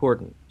are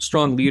important.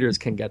 Strong leaders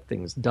can get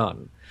things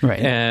done. Right.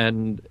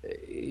 And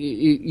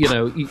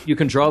you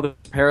can draw the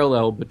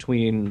parallel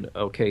between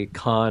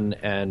Khan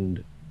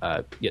and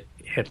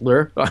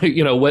Hitler,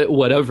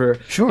 whatever.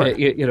 Sure.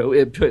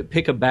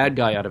 Pick a bad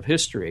guy out of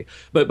history.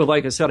 But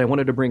like I said, I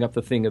wanted to bring up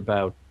the thing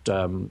about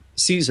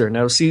Caesar.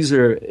 Now,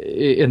 Caesar,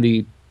 in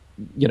the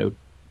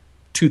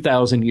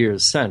 2,000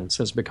 years since,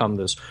 has become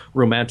this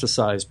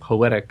romanticized,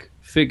 poetic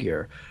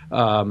figure.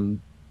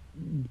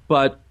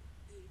 But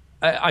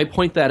I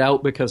point that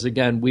out because,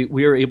 again,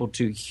 we are able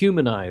to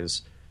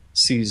humanize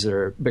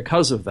Caesar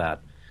because of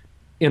that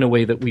in a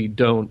way that we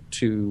don't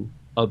to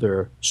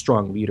other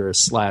strong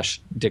leaders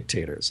 /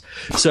 dictators.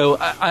 So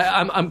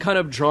I'm kind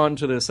of drawn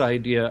to this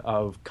idea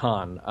of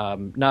Khan,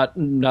 not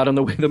in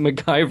the way that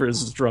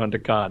MacGyver's is drawn to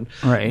Khan,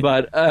 right?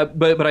 But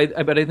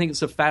I think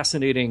it's a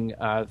fascinating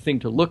thing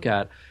to look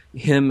at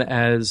him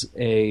as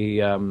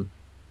having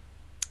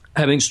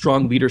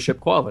strong leadership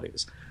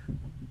qualities,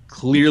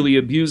 clearly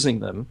abusing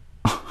them.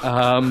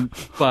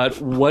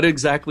 But what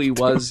exactly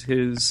was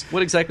his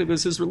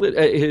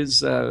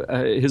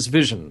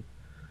vision?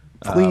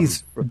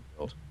 Please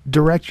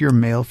direct your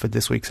mail for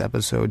this week's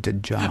episode to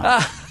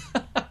John.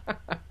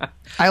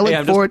 I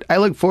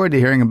look forward to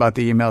hearing about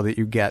the email that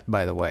you get,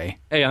 by the way.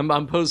 Hey,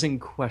 I'm posing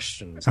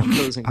questions. All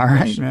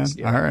right, man.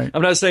 Yeah. All right.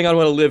 I'm not saying I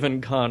want to live in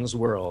Khan's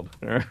world.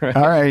 All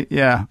right.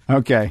 Yeah.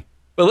 Okay.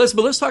 But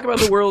let's talk about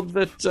the world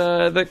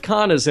that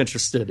Khan is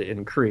interested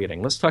in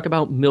creating. Let's talk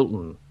about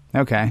Milton.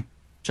 Okay.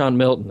 John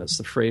Milton is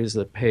the phrase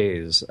that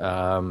pays.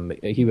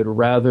 He would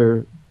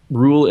rather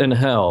rule in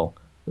hell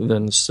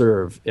than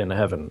serve in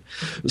heaven.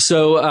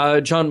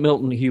 So John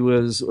Milton, he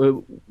was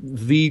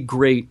the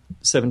great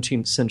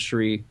 17th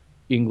century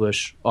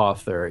English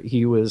author.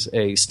 He was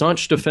a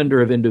staunch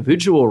defender of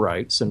individual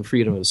rights and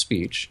freedom of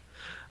speech.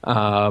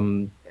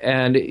 And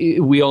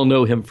we all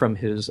know him from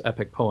his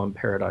epic poem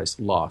Paradise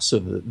Lost, so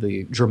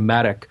the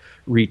dramatic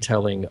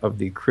retelling of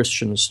the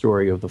Christian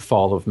story of the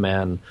fall of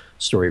man,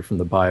 story from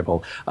the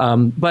Bible.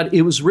 But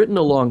it was written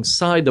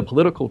alongside the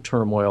political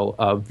turmoil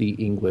of the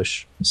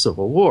English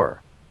Civil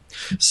War.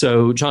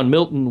 So John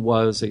Milton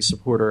was a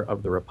supporter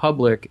of the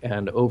Republic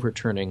and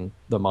overturning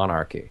the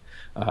monarchy.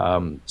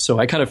 So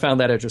I kind of found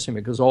that interesting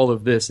because all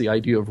of this, the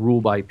idea of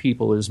rule by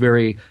people, is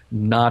very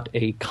not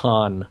a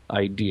Khan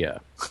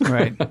idea.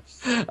 Right.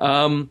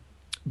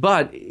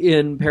 But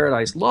in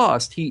Paradise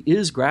Lost, he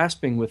is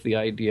grasping with the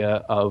idea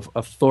of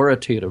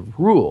authoritative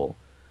rule,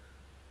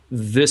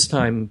 this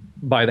time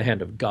by the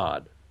hand of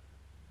God.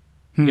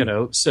 You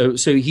know, so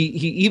he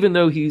even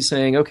though he's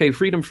saying, okay,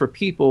 freedom for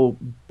people,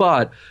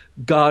 but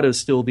God is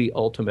still the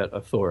ultimate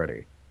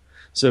authority.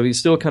 So he's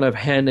still kind of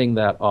handing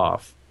that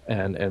off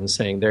and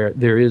saying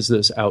there is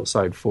this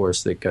outside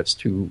force that gets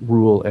to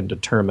rule and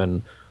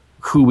determine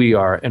who we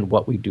are and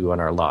what we do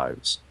in our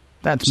lives.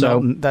 That's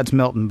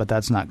Milton, but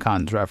that's not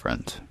Khan's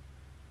reference.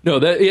 No,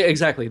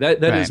 exactly.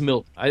 That Right. is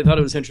Milton. I thought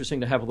it was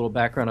interesting to have a little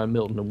background on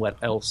Milton and what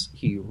else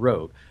he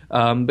wrote,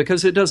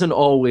 because it doesn't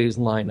always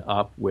line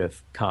up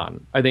with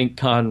Khan. I think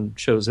Khan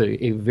chose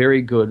a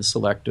very good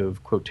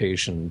selective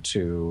quotation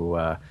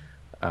to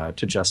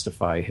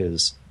justify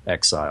his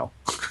exile.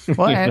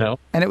 Well, You and, know?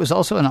 and it was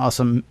also an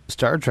awesome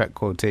Star Trek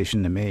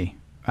quotation to me.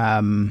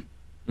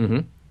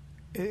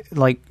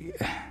 Like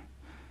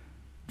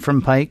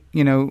from Pike,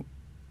 you know,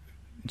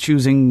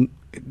 choosing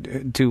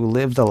to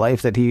live the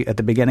life that he, at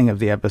the beginning of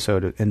the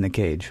episode in the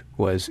cage,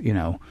 was, you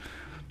know,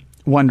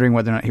 wondering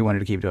whether or not he wanted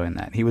to keep doing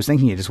that. He was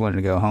thinking he just wanted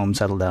to go home,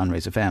 settle down,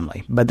 raise a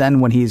family. But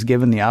then when he's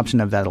given the option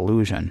of that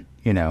illusion,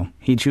 you know,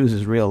 he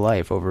chooses real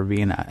life over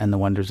Vina and the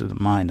wonders of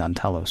the mind on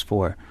Talos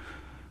 4.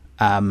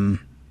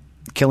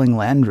 Killing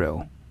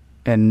Landru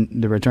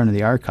in The Return of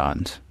the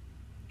Archons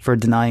for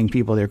denying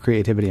people their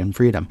creativity and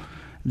freedom.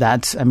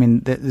 That's, I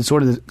mean, it's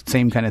sort of the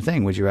same kind of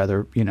thing. Would you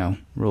rather, you know,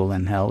 rule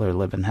in hell or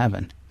live in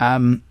heaven?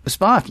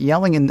 Spock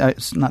yelling in, not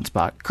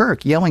Spock,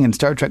 Kirk yelling in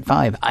Star Trek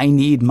V, I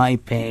need my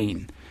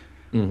pain,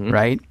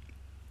 right?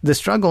 The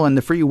struggle and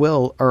the free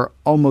will are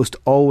almost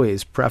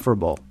always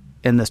preferable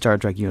in the Star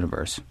Trek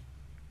universe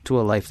to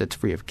a life that's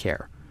free of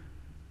care.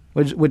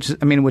 Which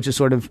is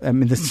sort of,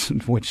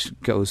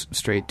 which goes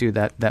straight to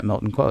that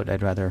Milton quote.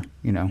 I'd rather,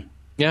 you know,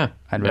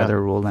 I'd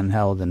rather rule in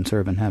hell than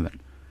serve in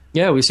heaven.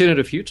 Yeah, we've seen it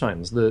a few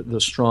times,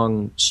 the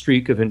strong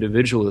streak of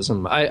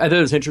individualism. I thought it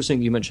was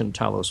interesting you mentioned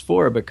Talos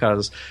 4,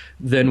 because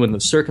then when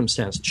the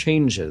circumstance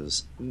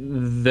changes,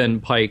 then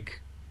Pike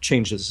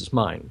changes his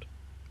mind.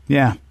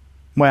 Yeah.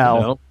 Well,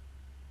 You know?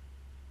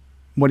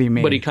 What do you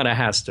mean? But he kind of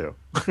has to.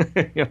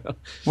 You know?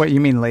 What, you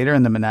mean later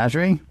in the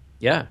menagerie?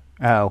 Yeah.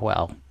 Oh,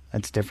 well,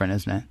 that's different,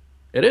 isn't it?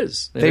 It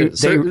is.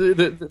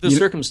 The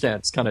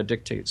circumstance kind of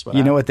dictates what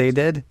You know happens. what they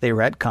did? They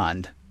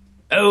retconned.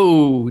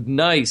 Oh,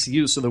 nice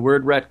use of the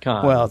word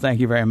retcon. Well, thank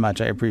you very much.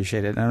 I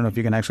appreciate it. I don't know if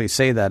you can actually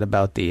say that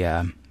about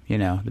the, you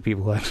know, the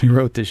people who actually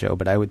wrote the show,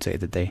 but I would say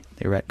that they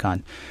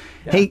retconned.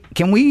 Yeah. Hey,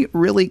 can we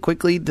really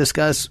quickly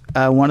discuss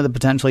one of the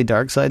potentially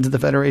dark sides of the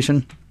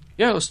Federation?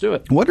 Yeah, let's do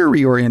it. What are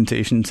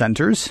reorientation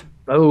centers?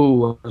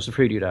 Oh, I was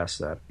afraid you'd ask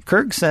that.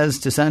 Kirk says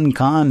to send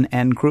Khan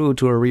and crew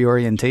to a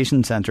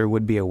reorientation center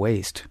would be a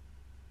waste.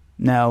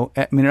 Now,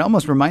 I mean, it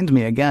almost reminds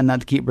me, again, not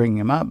to keep bringing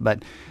him up,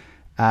 but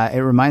it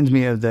reminds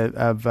me of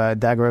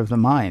Dagger of the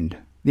Mind.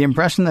 The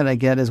impression that I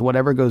get is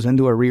whatever goes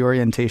into a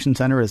reorientation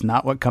center is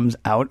not what comes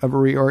out of a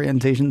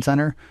reorientation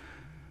center.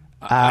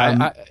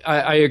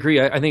 I agree.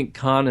 I think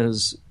Khan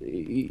is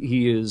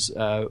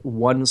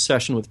one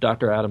session with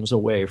Dr. Adams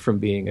away from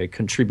being a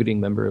contributing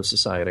member of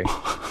society.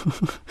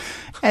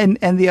 And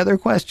the other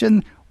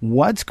question,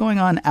 what's going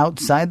on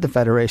outside the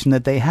Federation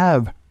that they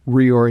have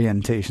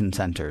reorientation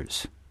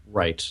centers?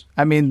 Right.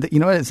 I mean, you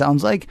know what it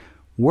sounds like?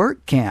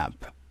 Work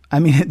camp. I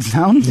mean, it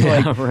sounds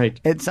like right.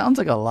 It sounds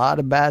like a lot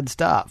of bad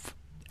stuff.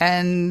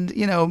 And,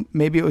 you know,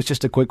 maybe it was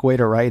just a quick way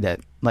to write it.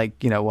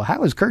 Like, you know, well,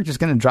 how is Kirk just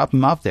going to drop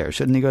him off there?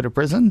 Shouldn't he go to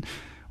prison?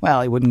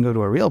 Well, he wouldn't go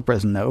to a real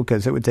prison, though,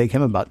 because it would take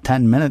him about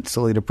 10 minutes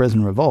to lead a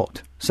prison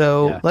revolt.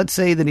 So let's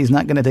say that he's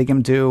not going to take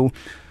him to,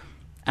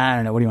 I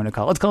don't know, what do you want to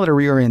call it? Let's call it a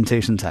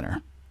reorientation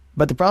center.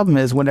 But the problem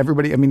is when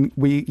everybody, I mean,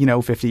 we, you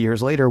know, 50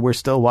 years later, we're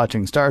still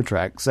watching Star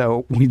Trek.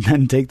 So we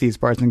then take these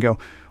parts and go,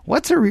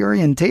 what's a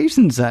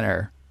reorientation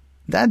center?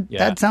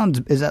 That sounds,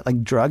 is that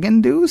like drug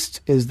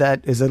induced? Is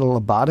it a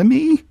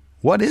lobotomy?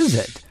 What is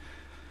it?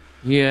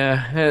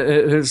 Yeah,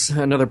 it's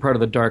another part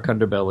of the dark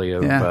underbelly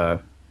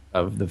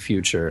of the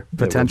future.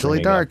 Potentially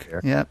dark.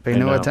 Yeah, pay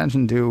no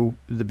attention to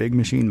the big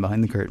machine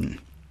behind the curtain.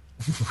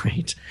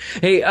 Right.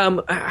 Hey, I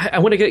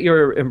want to get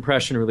your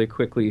impression really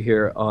quickly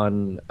here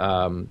on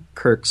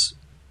Kirk's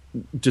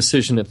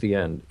decision at the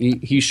end.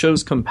 He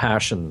shows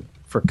compassion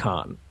for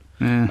Khan.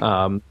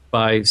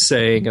 By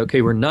saying,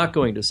 okay, we're not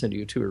going to send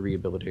you to a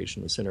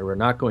rehabilitation center. We're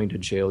not going to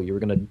jail you. We're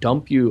going to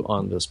dump you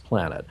on this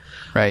planet.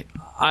 Right.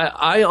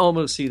 I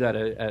almost see that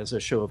as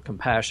a show of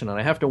compassion. And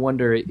I have to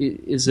wonder,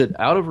 is it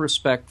out of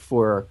respect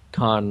for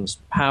Khan's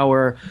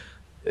power?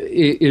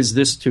 Is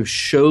this to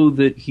show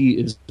that he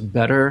is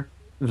better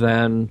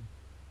than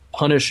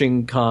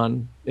punishing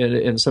Khan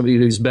and somebody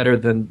who's better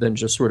than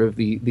just sort of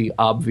the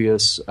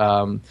obvious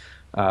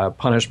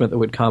punishment that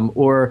would come?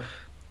 Or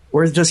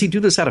does he do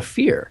this out of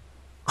fear?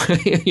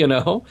 You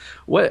know,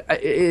 what?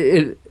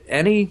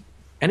 Any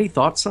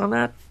thoughts on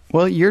that?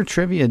 Well, your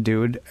trivia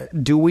dude,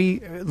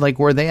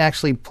 were they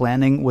actually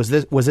planning, was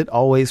it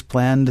always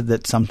planned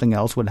that something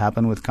else would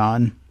happen with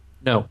Khan?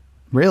 No.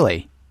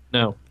 Really?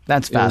 No.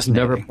 That's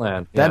fascinating. It was never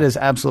planned. Yeah. That is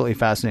absolutely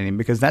fascinating,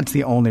 because that's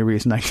the only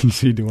reason I can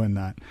see doing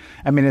that.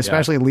 I mean,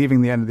 especially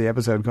leaving the end of the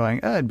episode going,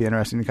 it'd be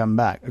interesting to come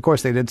back. Of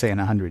course, they did say in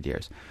 100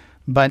 years.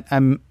 But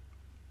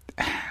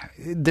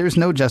there's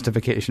no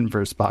justification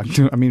for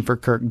for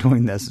Kirk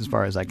doing this, as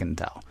far as I can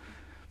tell.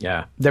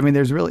 Yeah. I mean,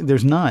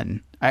 there's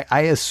none.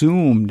 I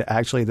assumed,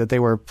 actually, that they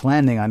were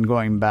planning on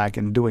going back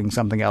and doing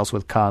something else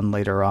with Khan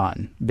later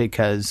on,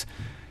 because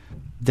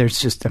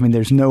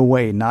there's no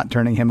way not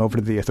turning him over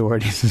to the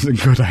authorities is a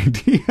good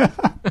idea.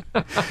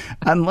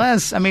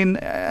 unless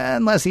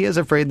he is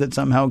afraid that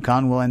somehow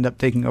Khan will end up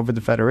taking over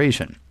the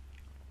Federation.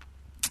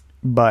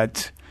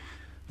 But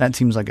that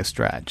seems like a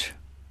stretch.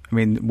 I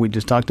mean, we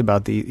just talked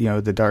about the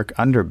dark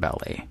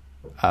underbelly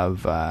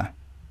of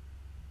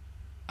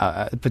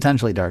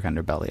potentially dark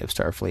underbelly of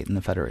Starfleet and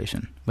the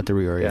Federation with the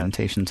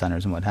reorientation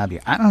centers and what have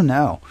you. I don't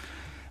know.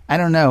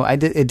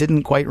 It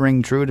didn't quite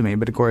ring true to me,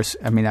 but of course,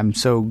 I mean, I'm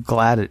so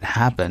glad it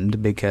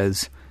happened,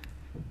 because,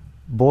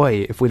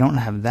 boy, if we don't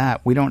have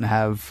that, we don't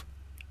have.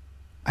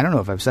 I don't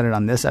know if I've said it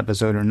on this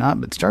episode or not,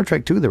 but Star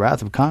Trek II: The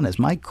Wrath of Khan is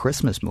my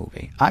Christmas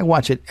movie. I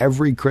watch it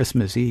every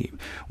Christmas Eve.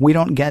 We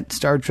don't get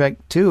Star Trek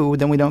II,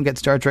 then we don't get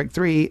Star Trek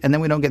III, and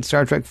then we don't get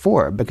Star Trek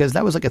IV, because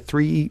that was like a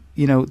three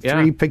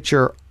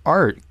picture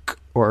arc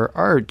or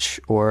arch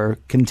or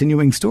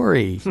continuing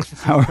story.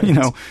 Whatever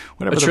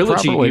the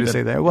proper way to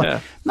say that. Well,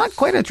 not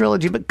quite a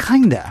trilogy, but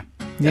kinda.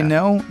 You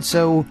know?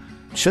 So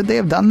should they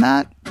have done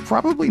that?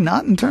 Probably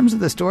not in terms of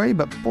the story,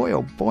 but boy,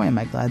 oh boy, am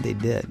I glad they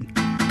did.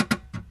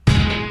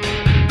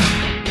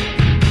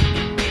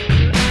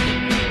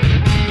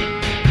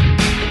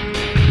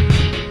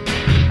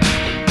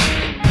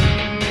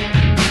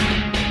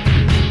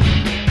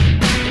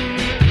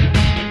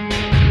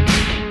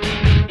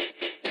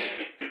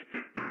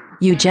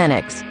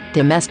 Eugenics,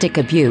 domestic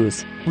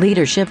abuse,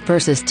 leadership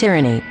versus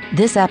tyranny.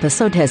 This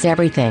episode has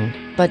everything,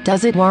 but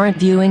does it warrant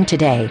viewing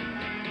today?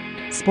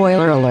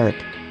 Spoiler alert.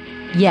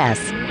 Yes.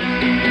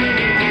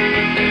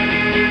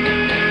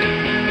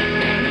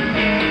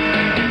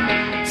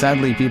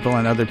 Sadly, people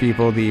and other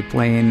people, the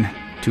plane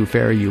to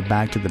ferry you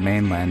back to the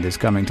mainland is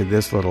coming to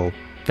this little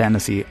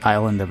fantasy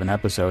island of an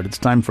episode. It's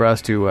time for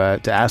us to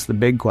ask the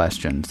big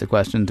questions, the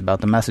questions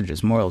about the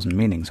messages, morals, and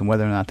meanings, and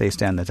whether or not they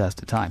stand the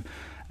test of time.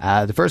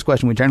 The first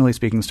question we generally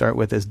speaking start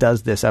with is,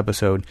 does this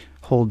episode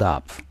hold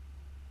up?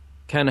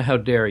 Ken, how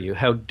dare you?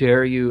 How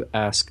dare you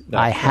ask that question?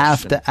 I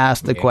have to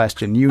ask the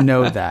question. You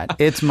know that.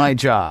 It's my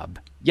job.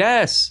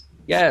 Yes.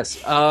 Here's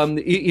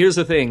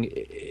the thing.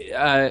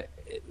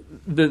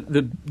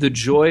 The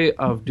joy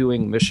of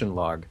doing Mission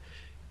Log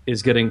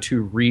is getting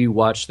to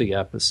re-watch the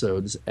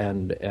episodes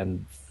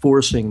and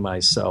forcing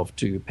myself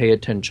to pay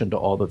attention to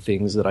all the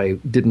things that I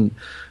didn't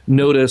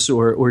notice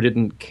or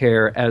didn't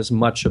care as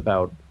much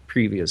about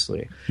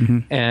previously. Mm-hmm.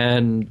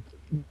 And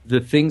the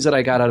things that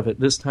I got out of it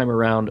this time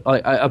around,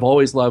 I've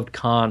always loved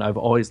Khan. I've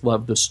always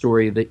loved the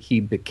story that he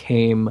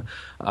became.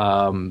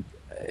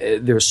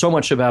 There's so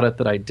much about it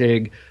that I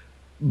dig.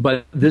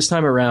 But this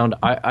time around,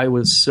 I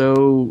was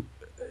so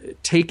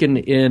taken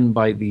in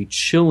by the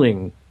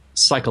chilling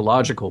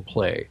psychological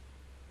play,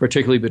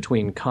 particularly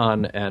between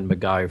Khan and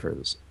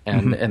MacGyver's.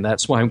 And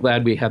that's why I'm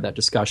glad we had that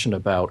discussion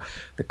about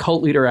the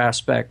cult leader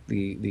aspect,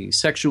 the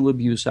sexual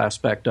abuse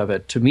aspect of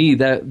it. To me,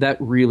 that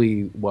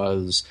really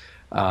was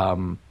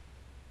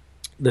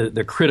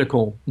the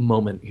critical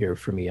moment here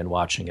for me in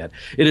watching it.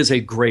 It is a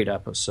great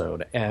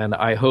episode, and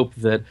I hope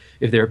that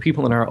if there are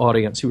people in our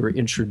audience who are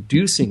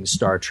introducing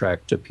Star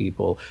Trek to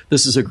people,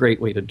 this is a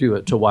great way to do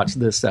it, to watch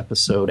this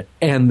episode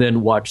and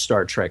then watch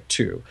Star Trek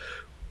II.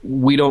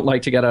 We don't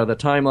like to get out of the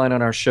timeline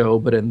on our show,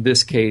 but in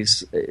this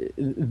case,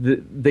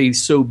 they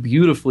so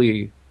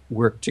beautifully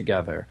work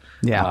together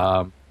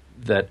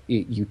that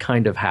you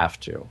kind of have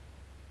to.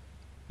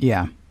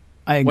 Yeah,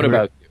 I agree. What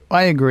about you?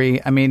 I agree.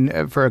 I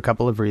mean, for a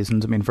couple of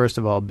reasons. I mean, first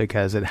of all,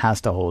 because it has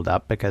to hold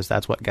up, because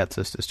that's what gets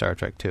us to Star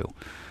Trek II.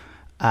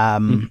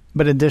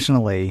 But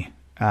additionally,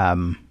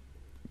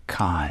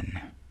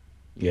 Khan.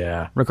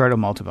 Yeah. Ricardo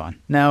Montalban.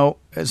 Now,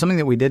 something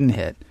that we didn't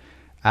hit.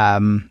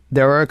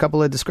 There are a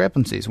couple of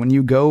discrepancies when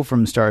you go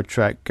from Star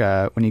Trek,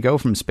 when you go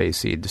from Space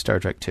Seed to Star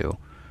Trek II.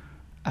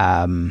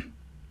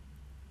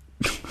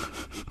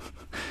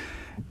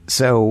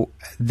 So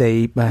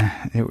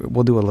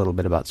we'll do a little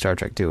bit about Star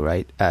Trek II,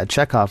 right?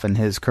 Chekhov and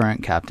his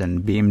current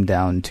captain beam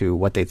down to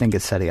what they think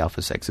is Ceti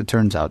Alpha 6. It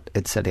turns out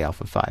it's Ceti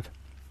Alpha 5.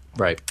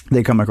 Right.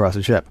 They come across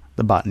a ship,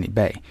 the Botany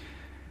Bay.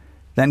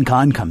 Then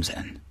Khan comes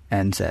in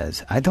and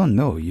says, "I don't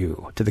know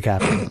you," to the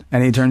captain.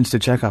 And he turns to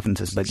Chekhov and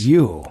says, "But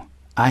you,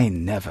 I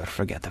never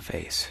forget the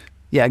face."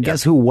 Yeah,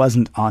 guess who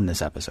wasn't on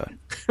this episode?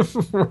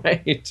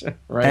 Right.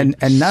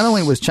 And not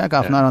only was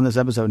Chekhov not on this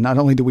episode, not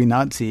only do we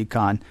not see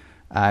Khan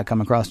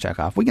come across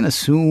Chekhov, we can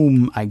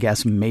assume, I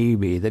guess,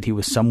 maybe that he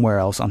was somewhere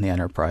else on the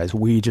Enterprise.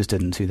 We just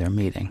didn't see their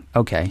meeting.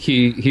 Okay.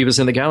 He was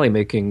in the galley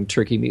making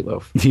turkey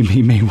meatloaf.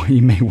 He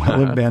may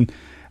well have been.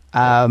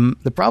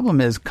 The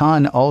problem is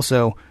Khan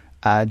also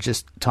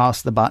just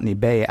tossed the Botany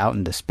Bay out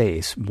into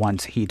space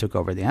once he took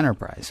over the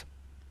Enterprise.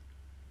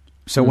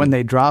 So when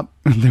they drop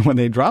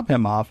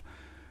him off,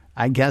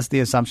 I guess the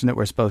assumption that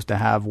we're supposed to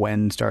have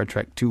when Star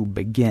Trek II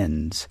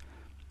begins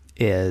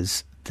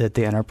is that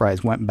the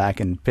Enterprise went back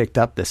and picked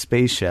up the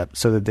spaceship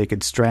so that they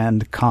could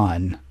strand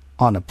Khan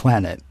on a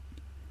planet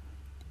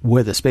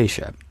with a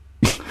spaceship.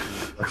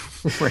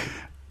 Right.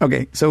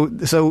 Okay, so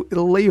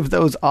leave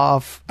those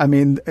off. I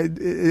mean,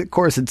 of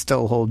course, it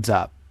still holds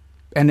up.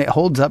 And it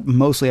holds up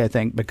mostly, I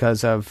think,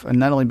 because of, and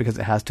not only because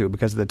it has to,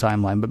 because of the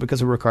timeline, but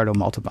because of Ricardo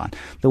Montalban.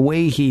 The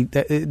way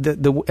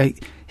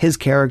his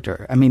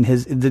character, I mean,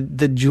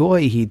 the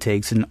joy he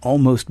takes in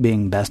almost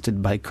being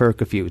bested by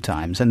Kirk a few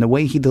times, and the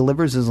way he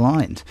delivers his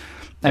lines.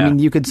 I mean,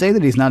 you could say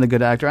that he's not a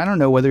good actor. I don't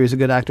know whether he's a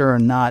good actor or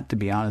not, to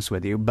be honest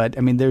with you. But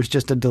I mean, there's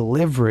just a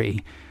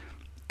delivery.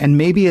 And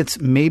maybe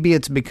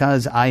it's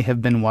because I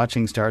have been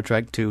watching Star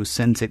Trek II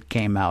since it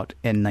came out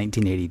in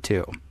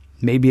 1982.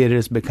 Maybe it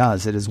is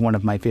because it is one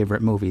of my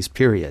favorite movies,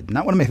 period.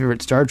 Not one of my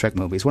favorite Star Trek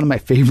movies, one of my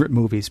favorite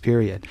movies,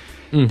 period.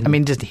 Mm-hmm. I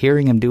mean, just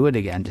hearing him do it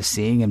again, just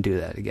seeing him do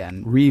that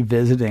again,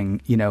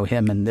 revisiting,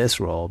 him in this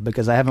role,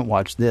 because I haven't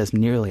watched this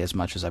nearly as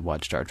much as I've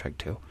watched Star Trek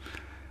II.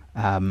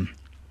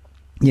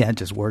 Yeah, it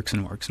just works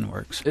and works and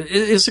works.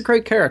 It's a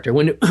great character.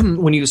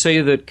 When you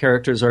say that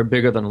characters are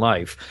bigger than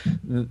life,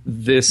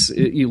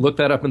 you look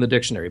that up in the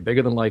dictionary,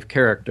 bigger than life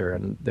character,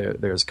 and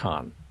there's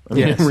Khan. I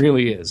mean, yes. It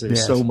really is.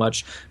 There's so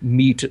much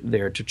meat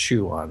there to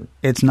chew on.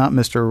 It's not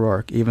Mr.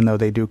 Rourke, even though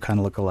they do kind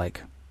of look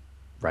alike.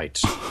 Right.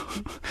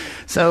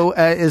 So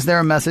is there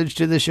a message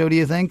to the show, do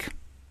you think?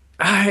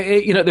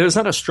 There's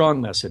not a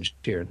strong message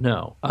here,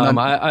 no.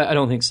 I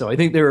don't think so. I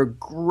think there are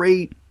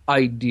great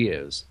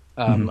ideas.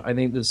 I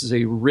think this is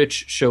a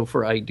rich show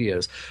for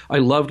ideas. I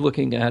loved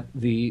looking at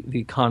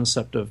the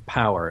concept of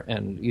power,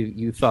 and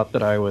you thought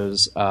that I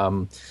was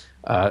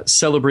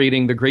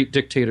celebrating the great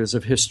dictators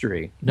of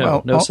history.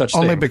 No such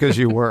thing. Only because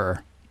you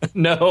were.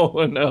 No.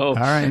 All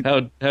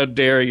right. How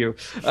dare you?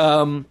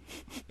 No,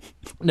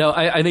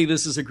 I think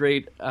this is a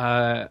great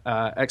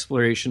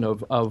exploration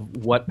of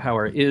what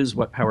power is,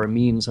 what power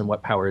means, and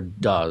what power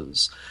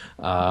does,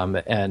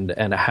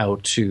 and how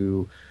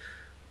to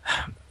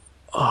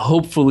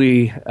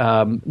hopefully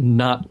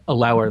not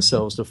allow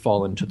ourselves to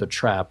fall into the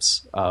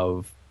traps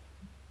of,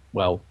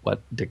 well,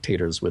 what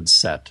dictators would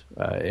set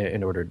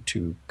in order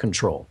to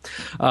control.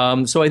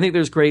 So I think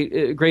there's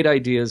great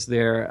ideas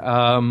there.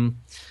 I'm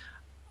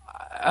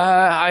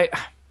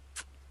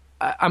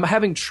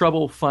having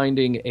trouble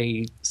finding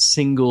a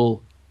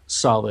single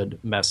solid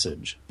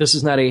message. This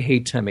is not a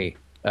Hey Temmie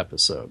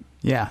episode.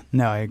 Yeah,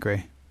 no, I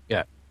agree.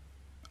 Yeah.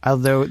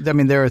 Although, I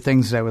mean, there are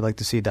things that I would like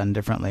to see done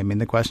differently. I mean,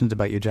 the questions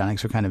about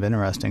eugenics are kind of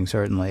interesting,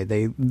 certainly.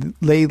 They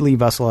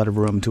leave us a lot of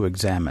room to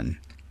examine,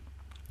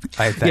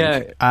 I think.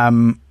 Yeah.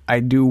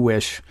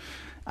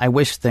 I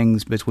wish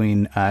things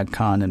between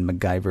Khan and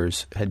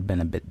MacGyver's had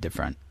been a bit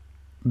different.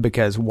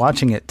 Because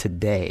watching it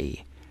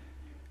today,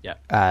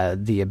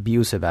 the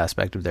abusive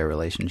aspect of their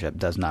relationship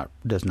does not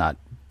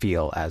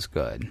feel as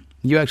good.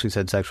 You actually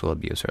said sexual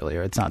abuse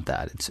earlier. It's not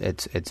that.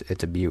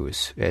 It's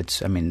abuse. I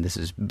mean, this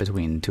is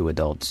between two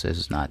adults. This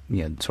is not,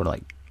 sort of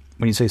like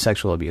when you say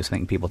sexual abuse, I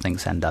think people think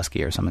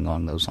Sandusky or something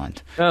along those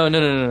lines. Oh,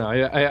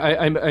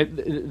 no.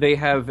 They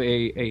have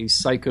a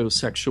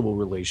psychosexual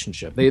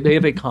relationship. They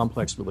have a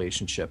complex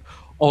relationship.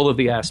 All of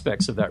the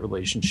aspects of that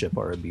relationship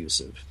are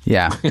abusive.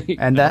 Yeah,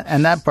 and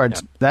that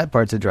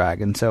part's a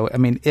drag. And so, I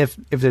mean, if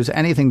there's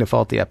anything to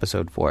fault the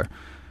episode for,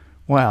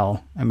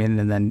 well, I mean,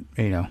 and then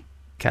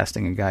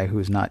casting a guy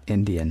who's not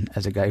Indian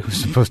as a guy who's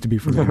supposed to be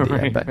from India.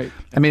 Right, but right.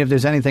 I mean, if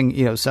there's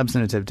anything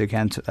substantive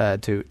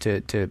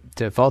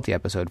to fault the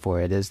episode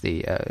for, it is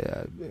the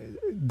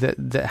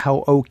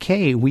how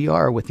okay we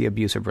are with the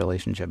abusive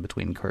relationship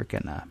between Kirk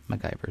and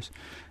MacGyver's.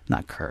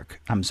 Not Kirk.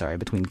 I'm sorry,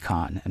 between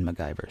Khan and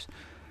MacGyver's.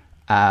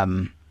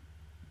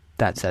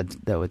 That said,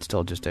 though, it's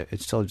still just a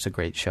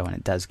great show, and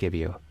it does give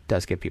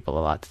people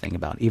a lot to think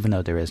about, even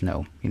though there is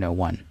no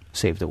one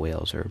save the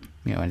whales or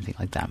anything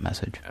like that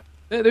message.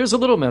 There's a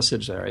little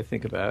message there, I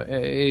think, about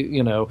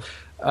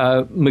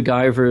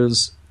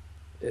MacGyver's,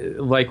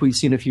 like we've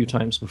seen a few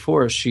times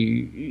before.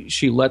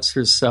 She lets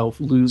herself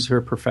lose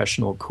her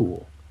professional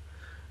cool.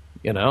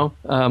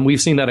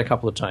 We've seen that a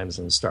couple of times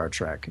in Star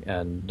Trek,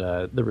 and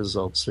the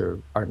results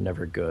are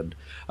never good.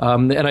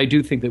 And I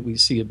do think that we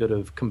see a bit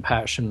of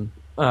compassion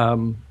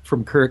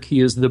from Kirk.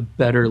 He is the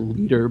better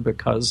leader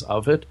because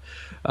of it.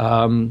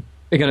 Again,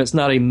 it's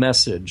not a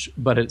message,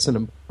 but it's an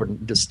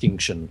important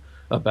distinction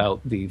about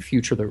the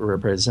future that we're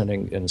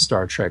representing in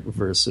Star Trek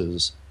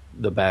versus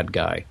the bad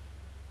guy.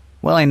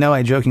 Well, I know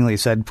I jokingly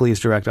said, please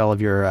direct all of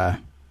your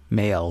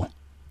mail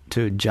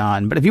to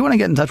John. But if you want to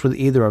get in touch with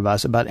either of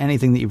us about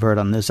anything that you've heard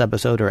on this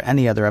episode or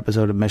any other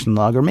episode of Mission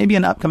Log, or maybe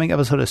an upcoming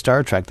episode of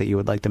Star Trek that you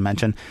would like to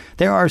mention,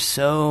 there are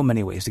so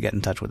many ways to get in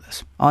touch with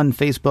us. On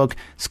Facebook,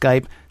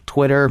 Skype,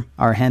 Twitter,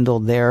 our handle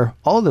there,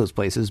 all of those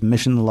places,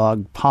 Mission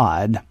Log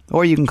Pod,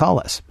 or you can call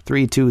us,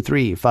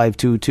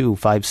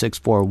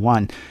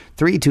 323-522-5641,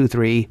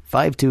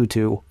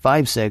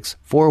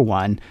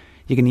 323-522-5641.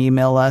 You can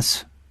email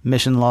us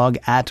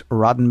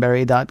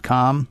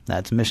missionlog@roddenberry.com.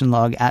 That's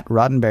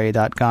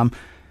missionlog@roddenberry.com.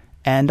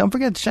 And don't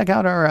forget to check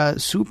out our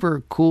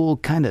super cool,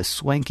 kind of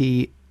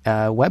swanky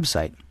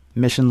website,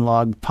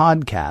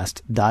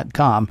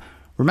 missionlogpodcast.com.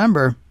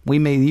 Remember, we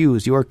may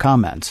use your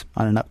comments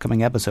on an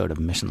upcoming episode of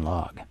Mission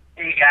Log.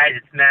 Hey guys,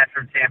 it's Matt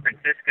from San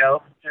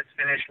Francisco. Just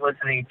finished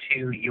listening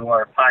to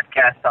your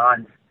podcast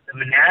on the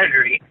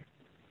Menagerie.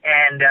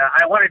 And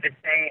I wanted to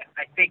say,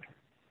 I think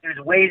there's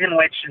ways in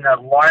which, in the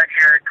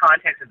larger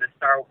context of the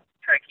Star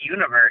Trek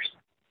universe,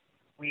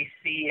 we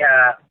see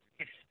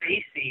if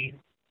Spacey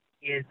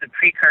is the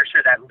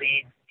precursor that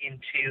leads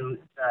into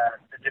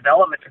the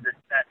development of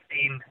that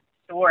same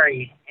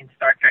story in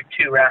Star Trek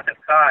II, Wrath of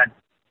Khan.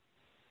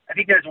 I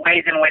think there's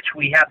ways in which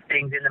we have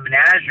things in the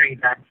Menagerie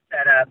that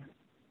set up,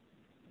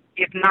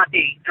 if not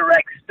the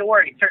direct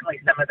story, certainly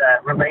some of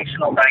the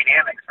relational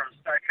dynamics from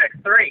Star Trek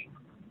III,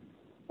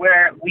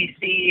 where we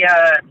see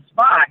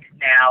Spock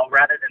now,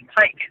 rather than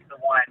Pike, is the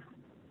one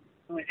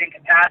who is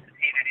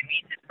incapacitated and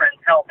needs his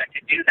friend's help, and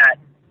to do that,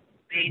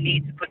 they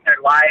need to put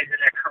their lives and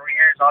their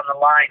careers on the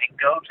line and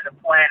go to the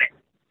planet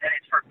that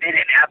is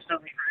forbidden,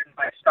 absolutely forbidden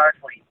by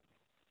Starfleet.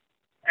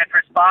 And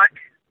for Spock,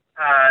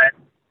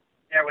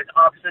 there was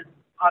obviously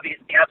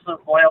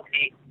absolute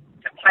loyalty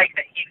to Pike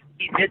that he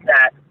did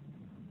that.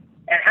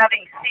 And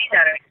having seen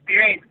that and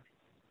experienced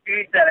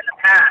that in the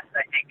past,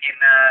 I think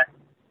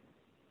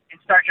in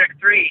Star Trek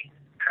III,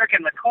 Kirk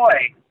and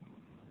McCoy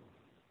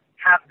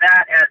have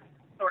that as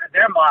sort of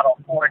their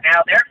model for now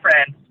their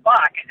friend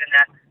Spock is in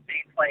that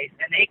same place,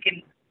 and they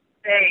can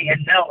say and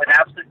know with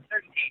absolute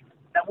certainty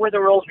that were the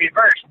roles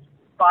reversed,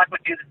 Spock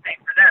would do the same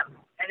for them.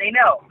 And they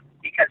know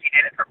because he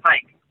did it for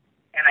Pike.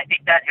 And I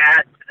think that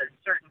adds to the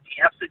certainty,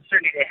 absolute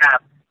certainty they have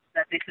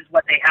that this is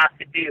what they have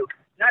to do.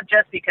 Not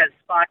just because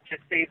Spock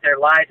just saved their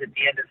lives at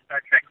the end of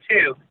Star Trek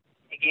II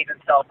and gave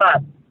himself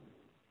up.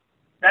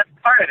 That's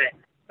part of it.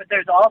 But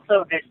there's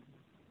also this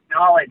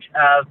knowledge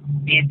of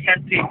the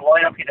intensity of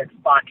loyalty that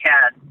Spock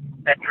has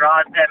that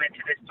draws them into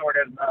this sort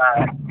of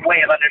way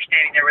of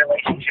understanding their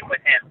relationship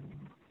with him.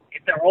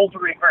 If the roles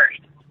were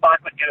reversed,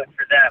 Spock would do it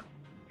for them.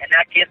 And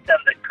that gives them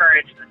the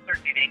courage and the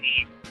certainty they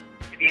need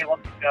to be able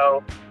to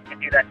go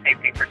and do that same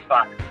thing for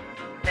Spock.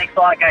 Thanks a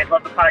lot, guys.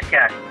 Love the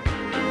podcast.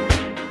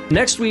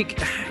 Next week,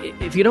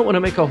 if you don't want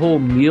to make a whole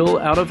meal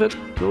out of it,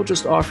 we'll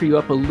just offer you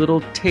up a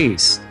little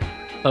taste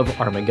of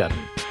Armageddon.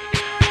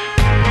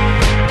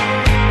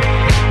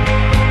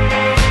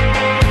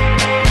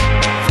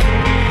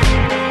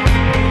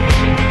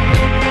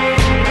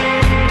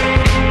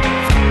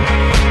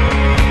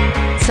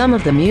 Some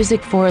of the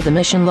music for the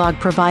Mission Log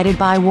provided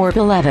by Warp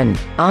 11,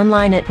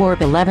 online at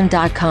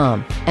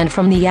warp11.com, and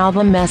from the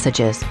album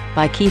Messages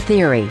by Key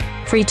Theory,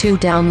 free to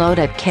download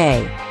at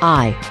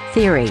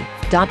kitheory.com.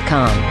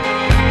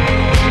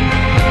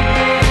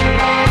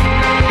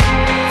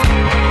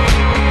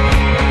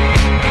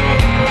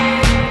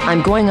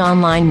 I'm going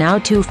online now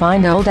to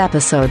find old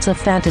episodes of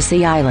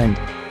Fantasy Island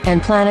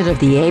and Planet of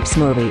the Apes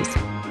movies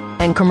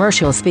and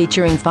commercials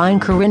featuring fine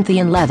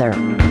Corinthian leather.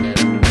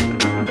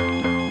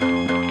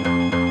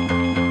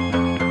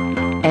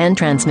 End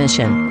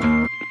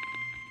transmission.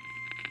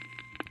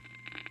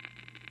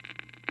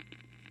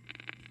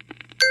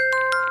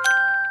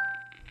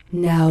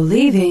 Now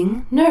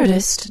leaving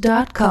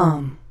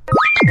Nerdist.com.